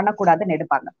பண்ணக்கூடாதுன்னு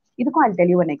எடுப்பாங்க. இதுக்கும் I'll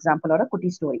tell you an example or a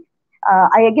குட்டி story.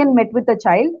 I again met with a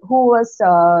child who was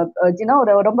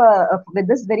ரொம்ப with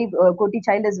this very குட்டி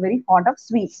child is very fond of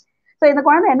sweets. So இந்த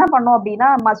குழந்தை என்ன பண்ணோம் அப்படின்னா,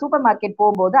 சூப்பர் மார்க்கெட்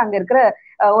போகும்போது அங்க இருக்கிற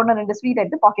 1-2 ஸ்வீட்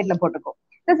எடுத்து பாக்கெட்ல போட்டுக்கும்.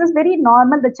 This is very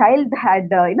normal. The child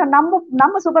had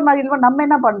நம்ம சூப்பர் மார்க்கெட்ல நம்ம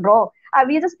என்ன பண்றோம்,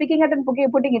 we are just picking it and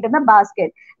putting it in the basket.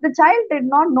 The child did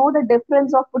not know the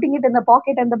difference of putting it in the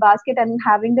pocket and the basket and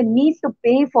having the need to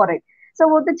pay for it. So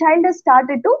the child has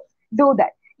started to do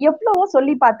that. எவ்வளவோ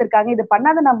சொல்லி பார்த்திருக்காங்க, இது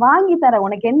பண்ணாத, நான் வாங்கி தரேன்,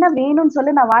 உனக்கு என்ன வேணும்னு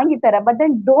சொல்லி நான் வாங்கி தரேன், but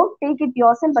then don't take it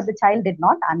yourself. But the child did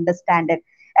not understand it.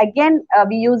 Again,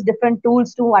 we use different tools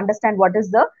to understand what is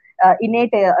the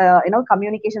innate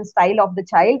communication style of the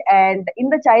child. And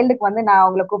இந்த சைல்டுக்கு வந்து நான்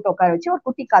அவங்களை கூப்பிட்டு உட்கார வச்சு ஒரு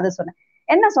குட்டி கதை சொன்னேன்.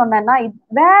 என்ன சொன்னேன்னா,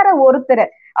 வேற ஒருத்தர்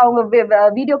அவங்க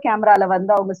வீடியோ கேமரால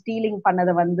வந்து அவங்க ஸ்டீலிங்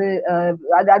பண்ணதை வந்து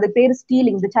அது பேரு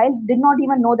stealing. the child did not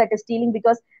even know that is stealing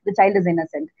because the child is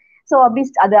innocent. So அப்படி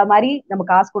அது மாதிரி நம்ம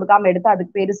காசு கொடுக்காம எடுத்து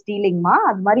அதுக்கு பேரு ஸ்டீலிங்மா,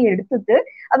 அது மாதிரி எடுத்துட்டு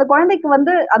அந்த குழந்தைக்கு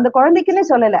வந்து அந்த குழந்தைக்குன்னே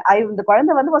சொல்லல, இந்த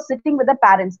குழந்தை வந்து was sitting with the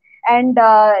parents. And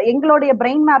எங்களுடைய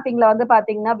பிரெயின் மேப்பிங்ல வந்து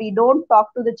பாத்தீங்கன்னா we don't talk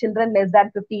to the children less than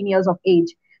 15 years of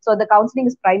age. So the counseling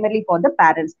is primarily for the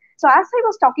parents. So as I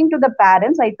was talking to the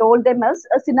parents, I told them as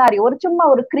a scenario, ஒரு சும்மா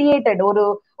ஒரு created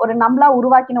ஒரு நம்மளா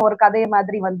உருவாக்கின ஒரு கதையை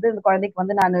மாதிரி வந்து இந்த குழந்தைக்கு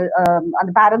வந்து நான்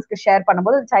அந்த பேரண்ட்ஸ்க்கு ஷேர்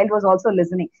பண்ணும்போது சைல்ட் வாஸ் ஆல்சோ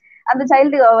லிசனிங். அந்த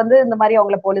சைல்டு வந்து இந்த மாதிரி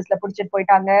அவங்கள போலீஸ்ல புடிச்சிட்டு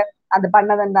போயிட்டாங்க, அந்த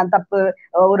பண்ணது அந்த தப்பு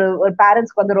ஒரு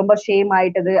பேரண்ட்ஸ்க்கு வந்து ரொம்ப ஷேம்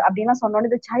ஆயிட்டது அப்படின்னா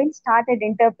சொன்னோன்னு the child started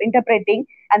interpreting.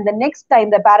 And the next time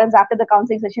the parents, after the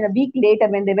counseling session a week later,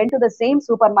 when they went to the same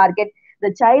supermarket,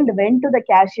 the child went to the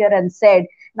cashier and said,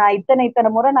 நான் இத்தனை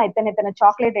முறை நான் இத்தனை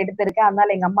chocolate எடுத்திருக்கேன்,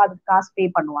 அதனால எங்க அம்மா அதுக்கு காசு பே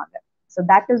பண்ணுவாங்க. So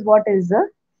that is what is a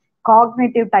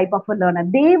cognitive type of a learner.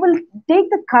 They will take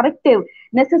the corrective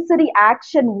necessary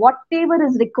action whatever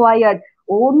is required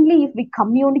only if we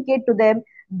communicate to them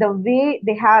the way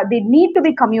they need to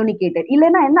be communicated.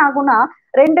 இல்லைன்னா என்ன ஆகும்னா,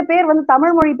 2 பேர் வந்து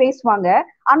தமிழ் மொழி பேசுவாங்க,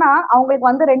 ஆனா அவங்களுக்கு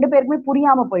வந்து 2 பேருக்குமே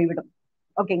புரியாம போய்விடும்.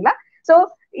 ஓகேங்களா? சோ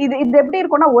இது எப்படி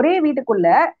இருக்கும்னா, ஒரே வீட்டுக்குள்ள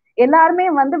எல்லாருமே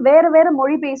வந்து வேற வேற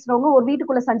மொழி பேசுறவங்க ஒரு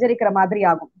வீட்டுக்குள்ள சஞ்சரிக்கிற மாதிரி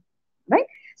ஆகும்.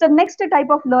 Right? So next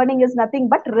type of learning is nothing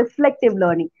but reflective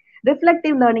learning.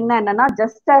 Reflective learning na enna,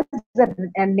 just as the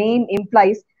name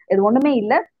implies, இது ஒண்ணுமே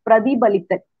இல்ல,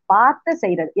 பிரதிபலித்தல், பார்த்து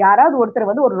செய்யறது. யாராவது ஒருத்தர்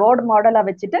வந்து ஒரு ரோல் மாடலா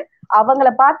வச்சுட்டு அவங்கள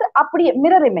பார்த்து அப்படியே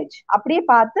மிரர் இமேஜ் அப்படியே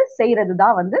பார்த்து செய்யறது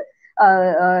தான் வந்து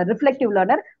reflective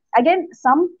learner. Again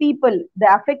some people, the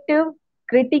affective,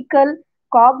 critical,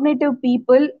 cognitive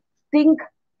people think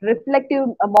reflective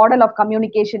model of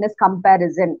communication is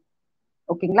comparison.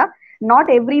 ஓகேங்களா? Not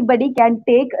everybody can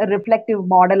take a reflective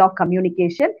model of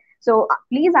communication. So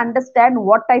please understand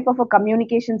what type of a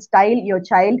communication style your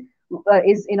child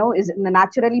is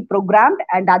naturally programmed,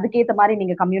 and அதுக்கேத்த மாதிரி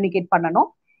நீங்க communicate பண்ணணும்.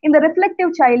 இந்த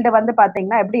reflective child வந்து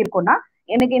பாத்தீங்கன்னா எப்படி இருக்கும்னா,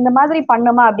 எனக்கு இந்த மாதிரி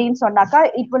பண்ணுமா அப்படின்னு சொன்னாக்கா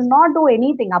it will not do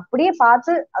anything. அப்படியே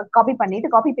பார்த்து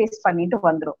காப்பி பேஸ்ட் பண்ணிட்டு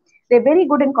வந்துரும். They're very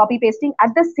good in copy pasting.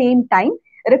 At the same time,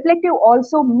 reflective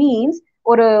also means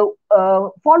ஒரு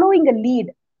following a lead.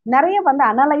 நிறைய வந்து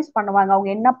அனலைஸ் பண்ணுவாங்க, அவங்க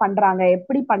என்ன பண்றாங்க,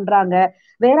 எப்படி பண்றாங்க,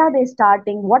 where are they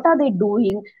starting, what are they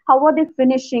doing, how are they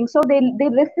finishing. So they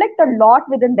reflect a lot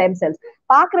with in them cells.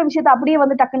 பாக்குற விஷயத்தை அப்படியே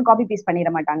வந்து டக்குன்னு காப்பி பேஸ்ட்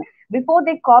பண்ணிட மாட்டாங்க. Before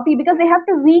they copy, because they have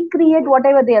to recreate what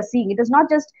ever they are seeing. It is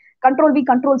not just control V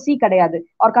control C கிடையாது,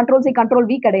 or control C control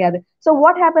V கிடையாது. So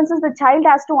what happens is the child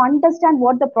has to understand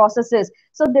what the process is.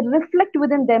 So they reflect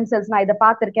within themselves. நான் இதை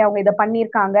பார்த்திருக்கேன், அவங்க இதை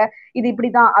பண்ணியிருக்காங்க, இது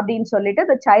இப்படிதான் அப்படின்னு சொல்லிட்டு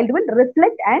the child will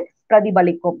reflect and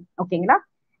பிரதிபலிக்கும். ஓகேங்களா?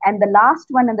 And the last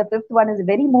one and the fifth one is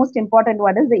very most important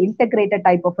one is the integrated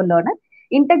type of a learner.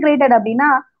 Integrated அப்படின்னா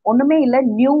ஒண்ணுமே இல்ல,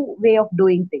 new way of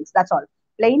doing things. That's all.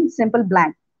 Plain simple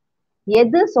blank.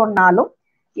 எது சொன்னாலும்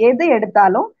எது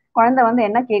எடுத்தாலும் குழந்தை வந்து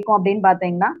என்ன கேட்கும் அப்படின்னு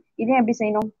பாத்தீங்கன்னா, இதே எப்படி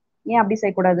செய்யணும், ஏன் அப்படி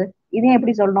செய்யக்கூடாது, இதே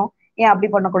எப்படி சொல்லணும், ஏன் அப்படி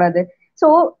பண்ணக்கூடாது. So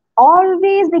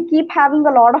always they keep having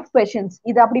a lot of questions.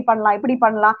 இது அப்படி பண்ணலாம், இப்படி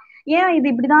பண்ணலாம், ஏன் இது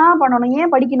இப்படிதான் பண்ணணும்,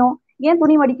 ஏன் படிக்கணும், ஏன்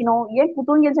துணி மடிக்கணும், ஏன்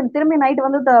தூங்கி வச்சு திரும்பி நைட்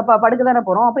வந்து படுக்க தானே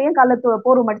போறோம், அப்ப ஏன் காலைல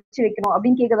போர்வை மடிச்சு வைக்கணும்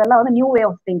அப்படின்னு கேட்கறதெல்லாம் வந்து நியூ வே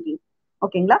ஆஃப் திங்கிங்.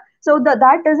 ஓகேங்களா? So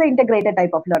that is integrated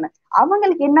type of learner.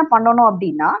 அவங்களுக்கு என்ன பண்ணணும்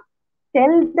அப்படின்னா,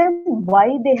 tell them why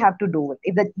they have to do it.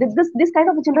 If this kind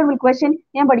of children will question,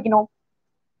 ஏன் படிக்கணும்,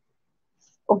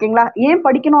 ஓகேங்களா, ஏன்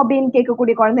படிக்கணும் அப்படின்னு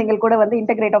கேட்கக்கூடிய குழந்தைகள் கூட வந்து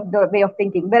integrate of the way of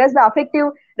thinking. whereas the affective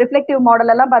reflective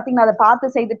model எல்லாம் பாத்தீங்கன்னா அதை பார்த்து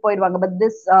செய்துட்டு போயிடுவாங்க. But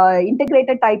this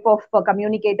integrated type of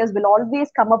communicators will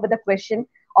always come up with a question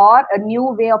or a new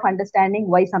way of understanding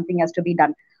why something has to be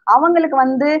done. அவங்களுக்கு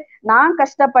வந்து நான்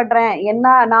கஷ்டப்படுறேன், என்ன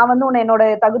நான் வந்து உன்னை என்னோட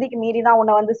தகுதிக்கு மீறி தான்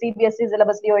உன்னை வந்து சிபிஎஸ்சி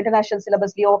சிலபஸ்லயோ இன்டர்நேஷனல்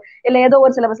சிலபஸ்லயோ இல்ல ஏதோ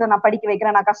ஒரு சிலபஸ்ல நான் படிக்க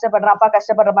வைக்கிறேன், நான் கஷ்டப்படுறேன், அப்பா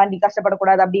கஷ்டப்படுற மாதிரி நீ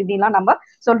கஷ்டப்படக்கூடாது அப்படி இப்படின்லாம் நம்ம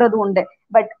சொல்றது உண்டு.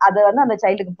 பட் அது வந்து அந்த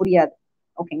சைல்டுக்கு புரியாது.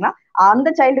 ஓகேங்களா? அந்த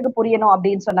சைல்டுக்கு புரியணும்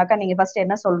அப்படின்னு சொன்னாக்கா நீங்க ஃபர்ஸ்ட்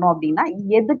என்ன சொல்லணும் அப்படின்னா,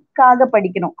 எதுக்காக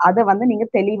படிக்கணும் அதை வந்து நீங்க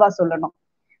தெளிவா சொல்லணும்.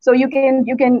 So you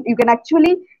can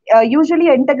actually usually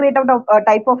integrated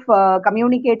type of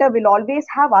communicator will always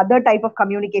have other type of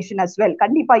communication as well.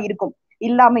 கண்டிப்பா இருக்கும்,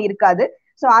 இல்லாம இருக்காது.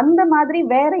 ஸோ அந்த மாதிரி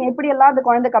வேற எப்படி எல்லாம் அந்த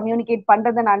குழந்தை கம்யூனிகேட்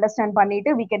பண்றதுன்னு அண்டர்ஸ்டாண்ட்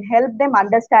பண்ணிட்டு we can help them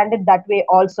understand it that way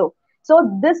also. So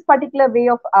this particular way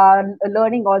of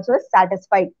learning also is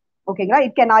satisfied. ஓகேங்களா?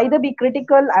 It can either be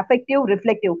critical, affective,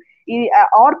 reflective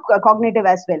or cognitive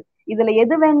as well. இதுல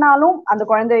எது வேணாலும் அந்த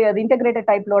குழந்தை integrated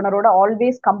type லேர்னரோட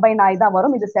always combine ஆகி தான்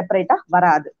வரும், இது செப்பரேட்டா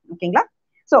வராது. ஓகேங்களா?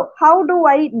 So how to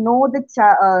I know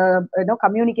the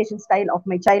communication style of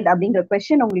my child அப்படிங்கிற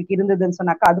கொஸ்டின் உங்களுக்கு இருந்ததுன்னு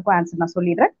சொன்னாக்கா அதுக்கும் ஆன்சர் நான்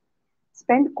சொல்லிடுறேன்.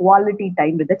 Spend quality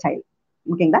time with the child.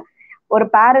 ஓகேங்களா? ஒரு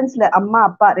பேரண்ட்ஸ்ல அம்மா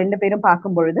அப்பா ரெண்டு பேரும்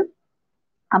பார்க்கும் பொழுது,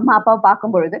 அம்மா அப்பாவை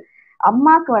பார்க்கும் பொழுது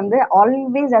அம்மாக்கு வந்து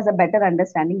always has a better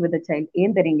understanding with the child.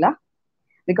 ஏன் தெரியுங்களா?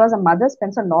 Because a mother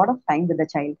spends a lot of time with the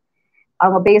child.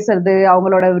 அவங்க பேசுறது,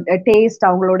 அவங்களோட டேஸ்ட்,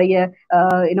 அவங்களுடைய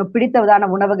பிடித்ததான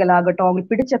உணவுகள் ஆகட்டும்,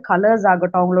 அவங்களுக்கு பிடிச்ச கலர்ஸ்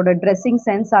ஆகட்டும், அவங்களோட ட்ரெஸ்ஸிங்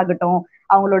சென்ஸ் ஆகட்டும்,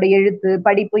 அவங்களோட எழுத்து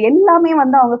படிப்பு எல்லாமே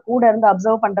வந்து அவங்க கூட இருந்து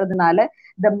அப்சர்வ் பண்றதுனால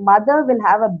the mother will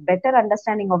have a better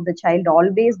understanding of the child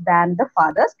always than the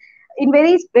fathers. In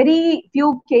very few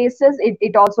cases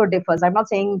it also differs. I'm not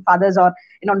saying fathers are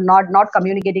not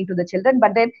communicating to the children,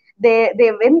 but then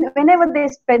whenever they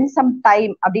spend some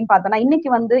time அப்படின்னு பார்த்தோம்னா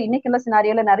இன்னைக்கு உள்ள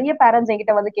சினாரியோல நிறைய parents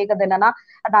என்கிட்ட வந்து கேட்கறது என்னன்னா,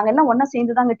 நாங்க எல்லாம் ஒன்னா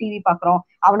சேர்ந்து தாங்க டிவி பாக்குறோம்,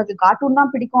 அவனுக்கு கார்ட்டூன்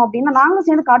தான் பிடிக்கும் அப்படின்னா நாங்களும்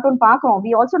சேர்ந்து கார்ட்டூன் பாக்குறோம்,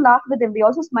 we also laugh with him, we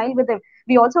also smile with him,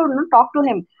 we also talk to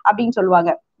him அப்படின்னு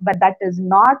சொல்லுவாங்க. But that is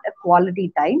not a quality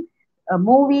time.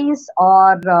 Movies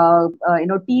or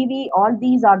TV, all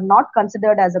these are not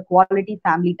considered as a quality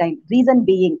family time. Reason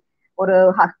being,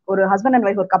 ஒரு husband and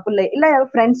wife ஒரு couple இல்ல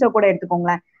ஃப்ரெண்ட்ஸோ கூட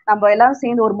எடுத்துக்கோங்களேன், நம்ம எல்லாரும்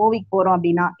சேர்ந்து ஒரு மூவிக்கு போறோம்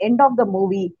அப்படின்னா end of the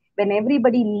movie when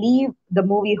everybody leave the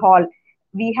movie hall,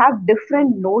 we have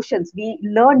different notions, we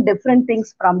learn different things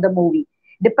from the movie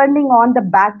depending on the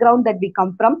background that we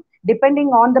come from,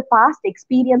 depending on the past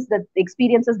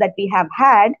experiences that we have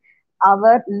had.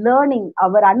 Our learning,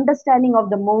 our understanding of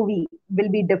the movie will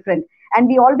be different, and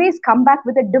we always come back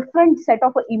with a different set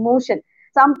of emotion.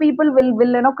 Some people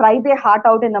will cry their heart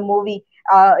out in the movie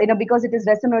because it is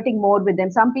resonating more with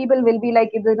them. Some people will be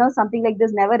like, something like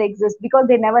this never exists because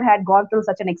they never had gone through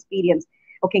such an experience.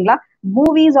 ஓகேங்களா?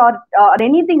 Movies or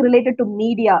anything related to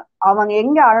media, அவங்க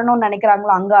எங்க அழணும்னு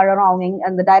நினைக்கிறாங்களோ அங்க அழறோம், அவங்க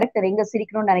அந்த director எங்க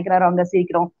சிரிக்கணும்னு நினைக்கிறாரோ அங்க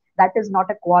சிரிக்கிறோம். That is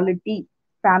not a quality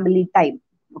family time.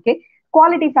 Okay?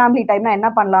 Quality family டைம்னா என்ன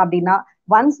பண்ணலாம் அப்படின்னா,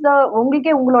 ஒன்ஸ்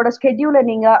உங்களுக்கே உங்களோட ஸ்கெட்யூலை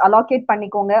நீங்க அலோகேட்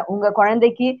பண்ணிக்கோங்க. உங்க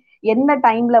குழந்தைக்கு என்ன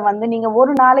டைம்ல வந்து நீங்க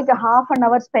ஒரு நாளைக்கு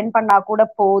 ½ ஸ்பெண்ட் பண்ணா கூட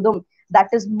போதும்.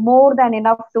 That is more than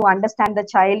enough to understand the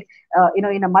child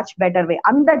in a much better way.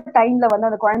 அந்த டைம்ல வந்து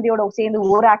அந்த குழந்தையோட சேர்ந்து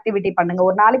ஒரு ஆக்டிவிட்டி பண்ணுங்க.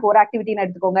 ஒரு நாளைக்கு ஒரு ஆக்டிவிட்டின்னு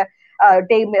எடுத்துக்கோங்க.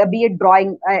 Be it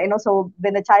drawing, so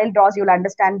when the child draws, you'll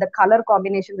understand the color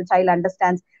combination the child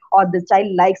understands or the child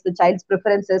likes, the child's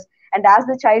preferences, and as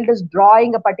the child is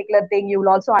drawing a particular thing, you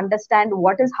will also understand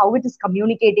how it is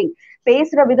communicating.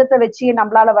 பேசுற விதத்தை வச்சு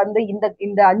நம்மளால வந்து இந்த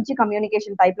இந்த 5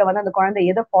 communication டைப்ல வந்து அந்த குழந்தை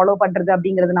எதை ஃபாலோ பண்றது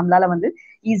அப்படிங்கறது நம்மளால வந்து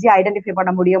ஈஸியா ஐடென்டிஃபை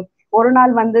பண்ண முடியும். ஒரு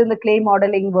நாள் வந்து இந்த clay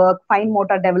modelling work, fine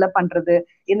motor develop பண்றது,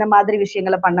 இந்த மாதிரி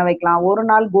விஷயங்களை பண்ண வைக்கலாம். ஒரு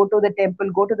நாள் go to the temple,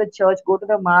 go to the church, go to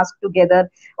the mask together,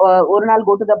 ஒரு நாள்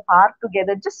go to the park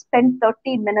together. Just spend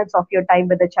 30 minutes of your time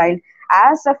with the child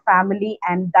as a family,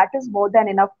 and that is more than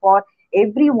enough for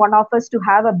every one of us to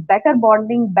have a better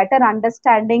bonding, better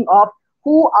understanding of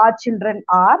who our children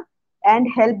are and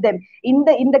help them.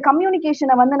 இந்த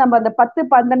கம்யூனிகேஷனை வந்து நம்ம அந்த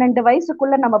 10-12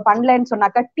 வயசுக்குள்ள நம்ம பண்ணலன்னு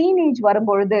சொன்னாக்கா, teenage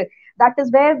வரும்பொழுது that is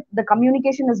where the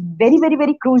communication is very very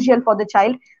very crucial for the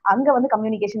child. அங்க வந்து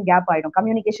கம்யூனிகேஷன் கேப் ஆயிடும்,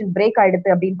 கம்யூனிகேஷன் பிரேக்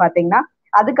ஆயிடுது அப்படின்னு பாத்தீங்கன்னா,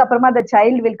 அதுக்கப்புறமா the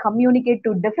child will communicate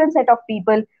to different set of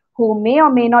people who may or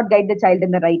may not guide the child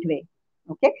in the right way.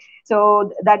 Okay, so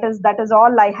that is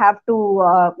all I have to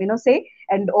say.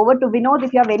 And over to Vinod.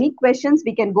 If you have any questions,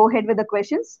 we can go ahead with the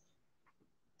questions.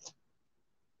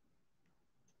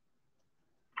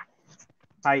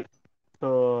 Hi. So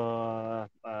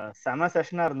செம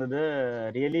செஷனாக இருந்தது,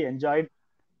 really enjoyed.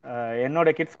 என்னோட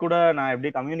kids கூட நான்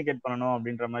எப்படி communicate பண்ணணும்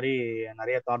அப்படின்ற மாதிரி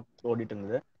நிறைய தாட்ஸ் ஓடிட்டு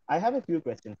இருந்தது. I have a few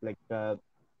questions. Like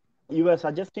you are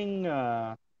suggesting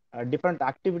different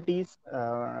activities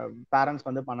parents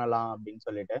வந்து பண்ணலாம் அப்படின்னு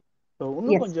சொல்லிட்டு. ஸோ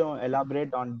இன்னும் கொஞ்சம்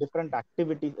elaborate on different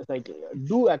activities, like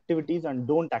two activities and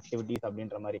don't activities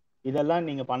அப்படின்ற மாதிரி. இதெல்லாம்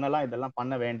நீங்க பண்ணலாம், இதெல்லாம்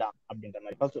பண்ண வேண்டாம் அப்படின்ற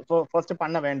மாதிரி. ஃபர்ஸ்ட்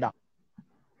பண்ண வேண்டாம்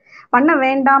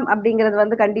அப்படிங்கிறது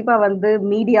வந்து கண்டிப்பா வந்து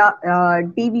மீடியா,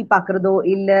 டிவி பாக்குறதோ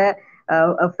இல்ல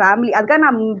ஃபேமிலி, அதுக்காக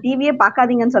நான் டிவியே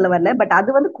பார்க்காதீங்கன்னு சொல்ல வரல, பட் அது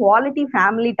வந்து குவாலிட்டி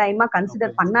ஃபேமிலி டைமா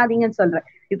கன்சிடர் பண்ணாதீங்கன்னு சொல்றேன்.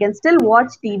 You can still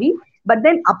watch TV, but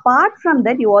then apart from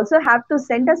that you also have to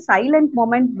send a silent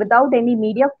moment without any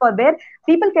media for where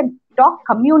people can talk,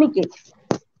 communicate.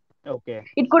 Okay,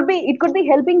 it could be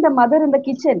helping the mother in the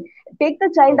kitchen. Take the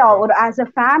child or as a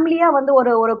family வந்து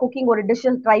ஒரு cooking ஒரு dish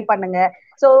try பண்ணுங்க.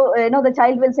 So the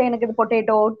child will say எனக்கு இது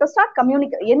potato, to start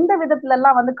communicate. எந்த விதத்துல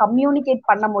எல்லாம் வந்து communicate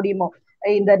பண்ண முடியுமோ,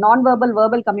 இந்த நான் வெர்பல்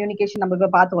வெர்பல் கம்யூனிகேஷன் நம்ம இப்ப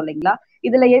பார்த்தோம் இல்லைங்களா,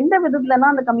 இதுல எந்த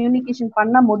விதத்துலலாம் அந்த கம்யூனிகேஷன்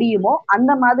பண்ண முடியுமோ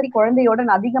அந்த மாதிரி குழந்தையோட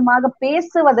அதிகமாக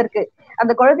பேசுவதற்கு,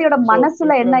 அந்த குழந்தையோட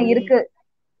மனசுல என்ன இருக்கு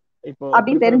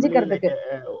அப்படின்னு தெரிஞ்சுக்கிறதுக்கு.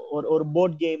 ஒரு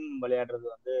போர்ட் கேம் விளையாடுறது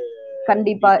வந்து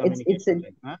கண்டிப்பா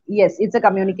it's a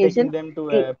communication. Taking them to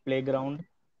a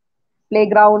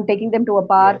playground, taking them to a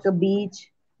park, a beach,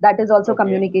 that is also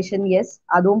communication. Yes,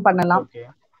 அதுவும் பண்ணலாம்.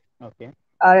 Okay.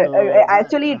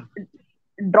 Actually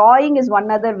drawing is one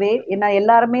other way. ஏன்னா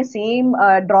எல்லாருமே சேம்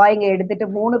drawing எடுத்துட்டு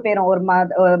 3 பேரும்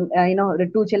ஒரு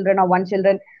two children or one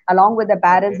children along with the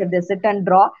parents, if they sit and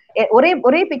draw,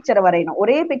 ஒரே picture வரையணும்.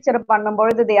 ஒரே பிக்சர்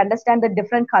பண்ணும்போது they understand the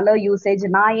different color usage.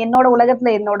 நான் என்னோட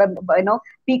உலகத்துல என்னோட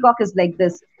peacock is like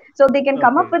this, so they can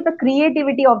come up with the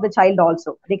creativity of the child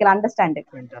also. They can understand it.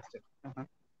 Fantastic.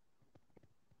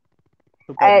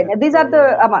 These are the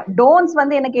don'ts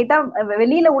வந்து என்ன கேட்டா,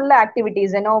 வெளியில உள்ள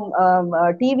activities,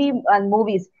 TV and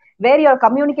movies where your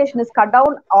communication is cut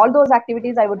down, all those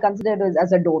activities I would consider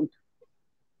as a don't.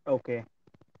 Okay,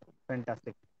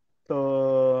 fantastic. So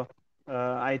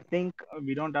I think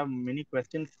we don't have many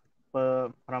questions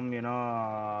from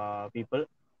people,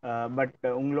 but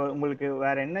உங்களுக்கு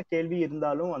வேற என்ன கேள்வி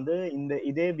இருந்தாலும் வந்து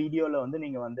இதே வீடியோல வந்து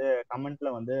நீங்க வந்து கமெண்ட்ல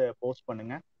வந்து போஸ்ட்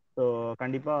பண்ணுங்க. So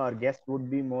kandipa our guest would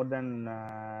be more than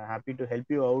happy to help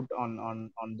you out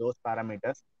on those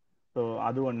parameters. So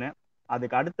adu onne.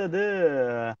 அதுக்கு அடுத்தது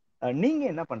நீங்க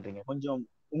என்ன பண்றீங்க, கொஞ்சம்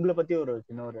உங்களை பத்தி ஒரு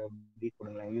சின்ன ஒரு brief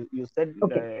கொடுங்க. You said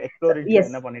Exploridge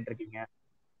என்ன பண்ணிட்டு இருக்கீங்க?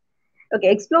 Okay,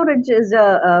 Exploridge is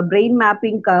a brain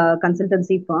mapping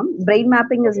consultancy firm. Brain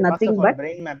mapping is nothing but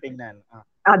brain mapping na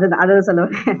அதான்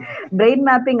சொல்லுவேன். பிரெயின்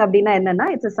மேப்பிங் அப்படின்னா என்னன்னா,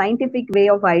 it's a scientific way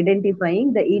of identifying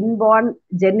the inborn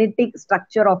genetic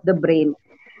structure of the brain.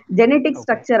 Genetic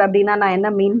structure அப்படின்னா நான்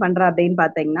என்ன மீன் பண்றேன் அப்படின்னு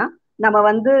பாத்தீங்கன்னா,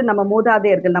 நம்ம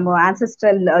மூதாதையர்கள், நம்ம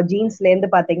ஆன்செஸ்ட்ரல் ஜீன்ஸ்ல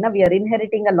இருந்து பாத்தீங்கன்னா we are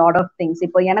inheriting a lot of things.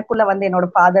 இப்போ எனக்குள்ள என்னோட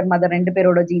ஃபாதர் மதர் 2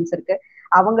 பேரோட ஜீன்ஸ் இருக்கு,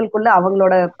 அவங்களுக்குள்ள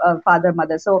அவங்களோட father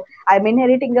mother. So I am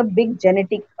inheriting a big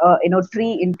genetic tree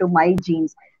into my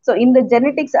jeans. So இந்த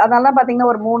ஜெனட்டிக்ஸ் அதெல்லாம் பாத்தீங்கன்னா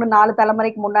ஒரு 3-4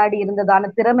 தலைமுறைக்கு முன்னாடி இருந்ததான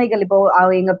திறமைகள், இப்போ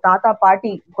எங்க தாத்தா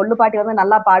பாட்டி கொள்ளு பாட்டி வந்து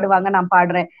நல்லா பாடுவாங்க, நான்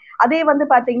பாடுறேன். அதே வந்து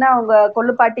பாத்தீங்கன்னா அவங்க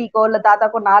கொள்ளு பாட்டிக்கோ இல்ல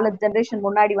தாத்தாக்கோ 4 ஜெனரேஷன்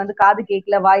முன்னாடி வந்து காது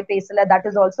கேட்கல, வாய் பேசல, that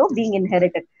is also being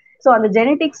inherited. So அந்த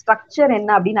ஜெனட்டிக் ஸ்ட்ரக்சர் என்ன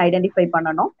அப்படின்னு ஐடென்டிஃபை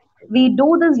பண்ணணும். We do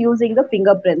this using the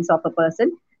fingerprints of a person.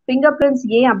 Fingerprints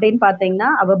ஏன் அப்படின்னு பாத்தீங்கன்னா,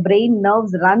 our brain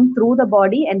nerves run through the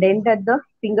body and end at the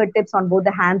fingertips on both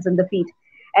the hands and the feet.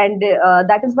 And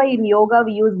that is why in yoga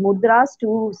we use mudras to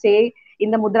say,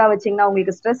 இந்த முத்ரா வச்சீங்கன்னா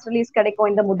உங்களுக்கு stress release கிடைக்கும்,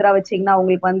 இந்த முத்ரா வச்சீங்கன்னா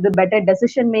உங்களுக்கு வந்து better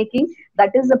decision making.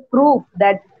 That is a proof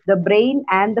that the brain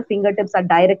and the fingertips are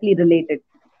directly related.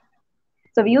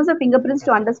 So we use the fingerprints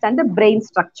to understand the brain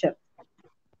structure.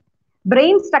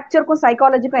 Brain ஸ்ட்ரக்சருக்கும்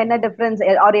சைக்காலஜிக்கும் என்ன difference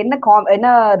R என்ன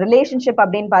relationship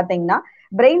அப்படின்னு பாத்தீங்கன்னா,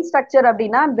 brain structure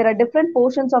அப்படின்னா there are different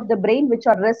portions of the brain which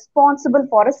are responsible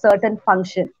for a certain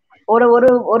function. ஒரு ஒரு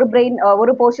ஒரு brain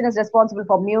ஒரு portion is responsible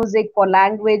for music, for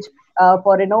language,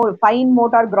 for fine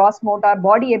motor, cross motor,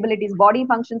 body abilities, body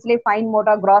ஃபங்க்ஷன்ஸ்லேயே fine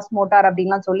motor, cross motor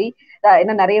அப்படின்லாம் சொல்லி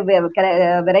என்ன நிறைய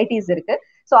varieties இருக்கு.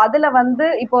 So அதுல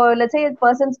இப்போ let's say a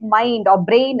person's mind or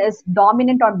brain is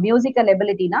dominant on musical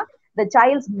ability-னா the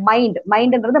child's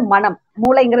மைண்ட்ன்றது மனம்,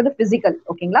 மூளைங்கிறது physical.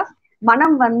 ஓகேங்களா?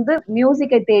 மனம்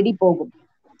மியூசிக்கை தேடி போகும்.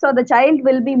 So the child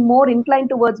will be more inclined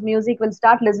towards music, will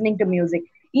start listening to music.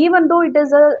 Even though it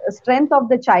is a strength of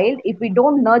the child, if we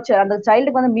don't nurture, அந்த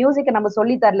சைல்டுக்கு மியூசிக்கை நம்ம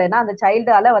சொல்லி தரலன்னா அந்த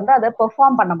சைல்டால அதை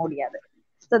பெர்ஃபார்ம் பண்ண முடியாது.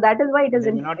 So that is why it is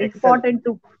important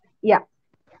to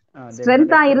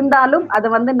ஸ்ட்ரென்த்தா இருந்தாலும் அதை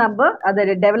நம்ம அதை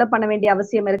டெவலப் பண்ண வேண்டிய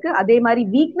அவசியம் இருக்கு. அதே மாதிரி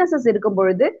வீக்னஸஸ் இருக்கும்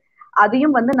பொழுது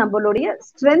அதையும் நம்மளுடைய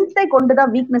ஸ்ட்ரென்த்தை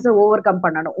கொண்டுதான் வீக்னஸை ஓவர் கம்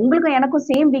பண்ணணும். உங்களுக்கும் எனக்கும்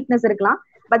சேம் வீக்னஸ் இருக்கலாம்,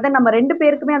 பட் நம்ம ரெண்டு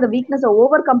பேருக்குமே அந்த வீக்னஸை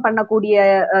ஓவர் கம் பண்ணக்கூடிய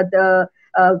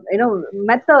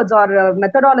மெத்தட்ஸ் ஆர்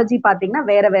மெத்தடாலஜி பாத்தீங்கன்னா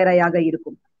வேற வேறையாக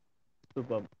இருக்கும்.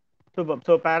 Super super.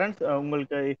 ஸோ பேரண்ட்ஸ்,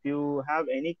 உங்களுக்கு if you have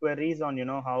any queries on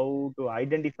how to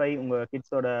identify உங்க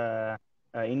கிட்ஸோட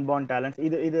இன்பார்ன் டேலண்ட்ஸ்,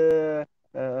 இது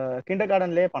கிண்டர்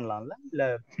கார்டன்லயே பண்ணலாம்ல, இல்ல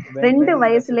 2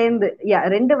 வயசுல இருந்து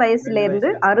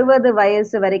 60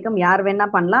 வயசு வரைக்கும் யார் வேணா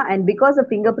பண்ணலாம். And because the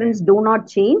fingerprints do not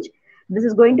change, this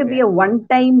is going to be a one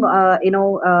time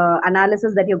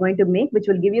analysis that you're going to make, which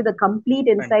will give you the complete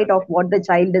insight of what the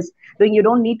child is doing. You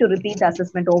don't need to repeat the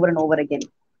assessment over and over again.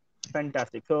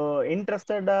 Fantastic. So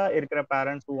interested irukra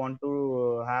parents who want to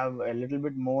have a little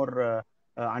bit more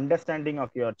understanding of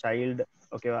your child.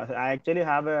 Okay, I actually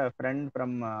have a friend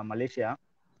from Malaysia.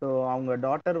 So அவங்க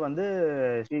daughter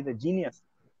she is a genius.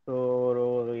 So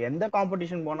எந்த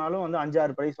competition போனாலும்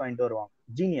 5-6 price வாங்கிட்டு வருவாங்க.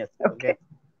 Genius. Okay.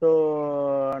 So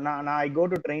நான் ஐ go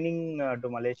to training to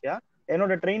Malaysia.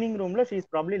 என்னோட training ரூம்ல she is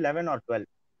probably 11 or 12.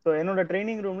 So என்னோட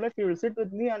training ரூம்ல she will sit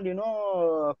with me and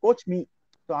coach me.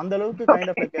 So அந்த அளவுக்கு kind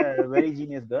of like a very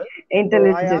genius girl. So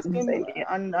I asked him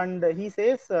and he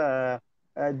says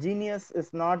genius is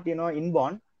not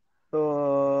inborn. So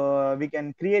we can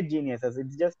create geniuses.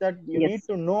 It's just that you need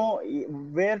to know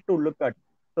where to look at.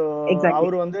 So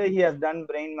our he has done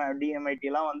brain DMIT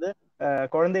எல்லாம்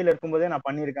குழந்தையில இருக்கும்போதே நான்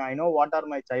பண்ணியிருக்கேன். I know what are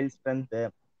my child strength.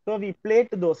 So we play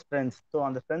to those strengths. So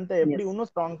அந்த strength எப்படி இன்னும்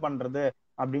strong பண்றது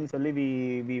அப்படின்னு சொல்லி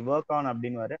we work on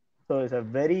அப்படின்னு. So it's a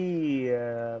very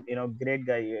great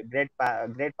guy, great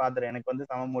father. எனக்கு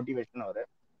சம மோட்டிவேஷன் அவரு.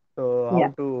 So how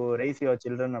to raise your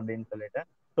children அப்படின்னு சொல்லிட்டு.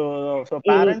 So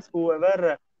parents whoever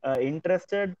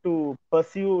interested to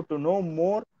pursue to know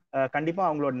more, கண்டிப்பா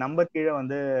அவங்களோட நம்பர் கீழே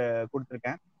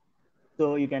கொடுத்துருக்கேன். So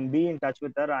you can be in touch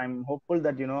with her. I'm hopeful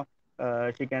that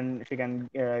she can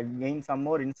gain some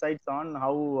more insights on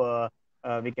how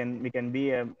we can be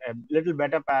a little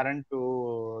better parent to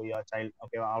your child.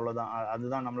 Okay, அவ்வளவுதான்,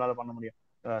 அதுதான் நம்மளால பண்ண முடியும்.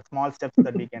 Small steps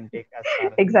that we can take as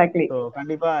parents. Exactly. So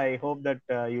kandipa I hope that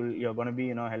you're going to be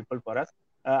helpful for us.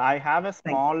 I have a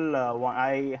small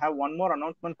I have one more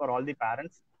announcement for all the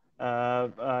parents.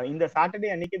 In the Saturday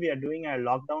அன்னைக்கு we are doing a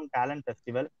lockdown talent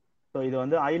festival. So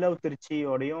இது I love Trichy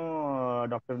ஓடையும்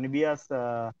doctor நிவிஸ்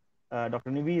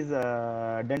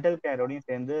dental கேரோடையும்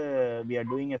சேர்ந்து we are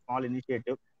doing a small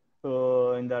initiative. So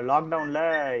இந்த லாக்டவுன்ல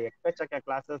எக்கச்சக்க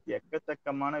classes,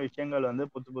 எக்கச்சக்கமான விஷயங்கள்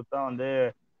புதுசா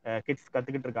kids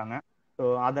கத்துக்கிட்டு இருக்காங்க. ஸோ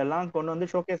அதெல்லாம் கொண்டு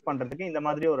ஷோகேஸ் பண்றதுக்கு இந்த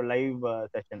மாதிரி ஒரு live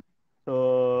session. So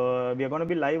we are going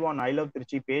to be live on I love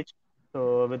Trichy page. So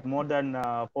with more than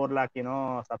 4 lakh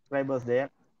subscribers there.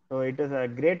 So it is a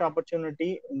great opportunity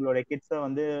உங்களோட கிட்ஸை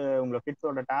உங்களோட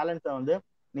கிட்ஸோட டேலண்ட்ஸை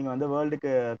நீங்க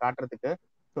வேர்ல்டுக்கு காட்டுறதுக்கு.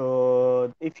 So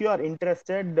if you are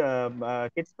interested,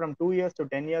 kids from 2 years to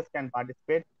 10 years can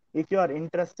participate. If you are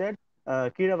interested,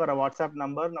 கீழே வர WhatsApp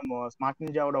number, நம்ம smart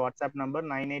நிஞ்சாவோட WhatsApp number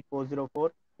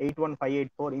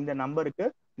 9840481584, இந்த நம்பருக்கு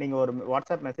நீங்க ஒரு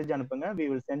வாட்ஸ்அப் மெசேஜ் அனுப்புங்க. we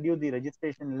will send you the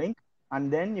registration link and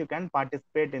then you can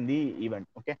participate in the event.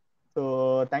 Okay, so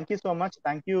thank you so much.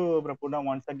 Thank you Prapoorna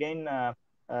once again.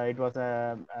 It was a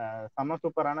summer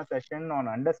superana session on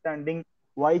understanding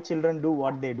why children do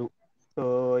what they do. So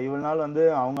இவ்வளவு நாள்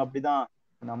அவங்க அப்படிதான்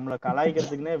நம்மளை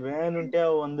கலாய்க்கிறதுக்குன்னே வேணும்ட்டே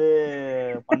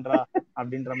பண்றா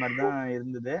அப்படின்ற மாதிரி தான்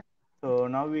இருந்தது. So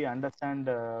now we understand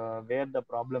where the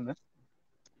problem is.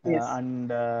 And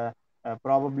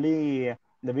probably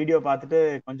the video பார்த்துட்டு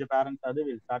கொஞ்சம் parents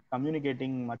will start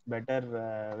communicating much better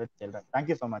with children. Thank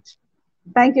you so much.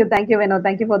 Thank you, Venu.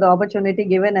 Thank you for the opportunity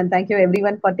given, and thank you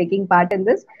everyone for taking part in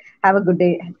this. Have a good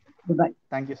day. Goodbye.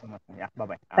 Thank you so much. Yeah, bye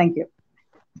bye. Thank you.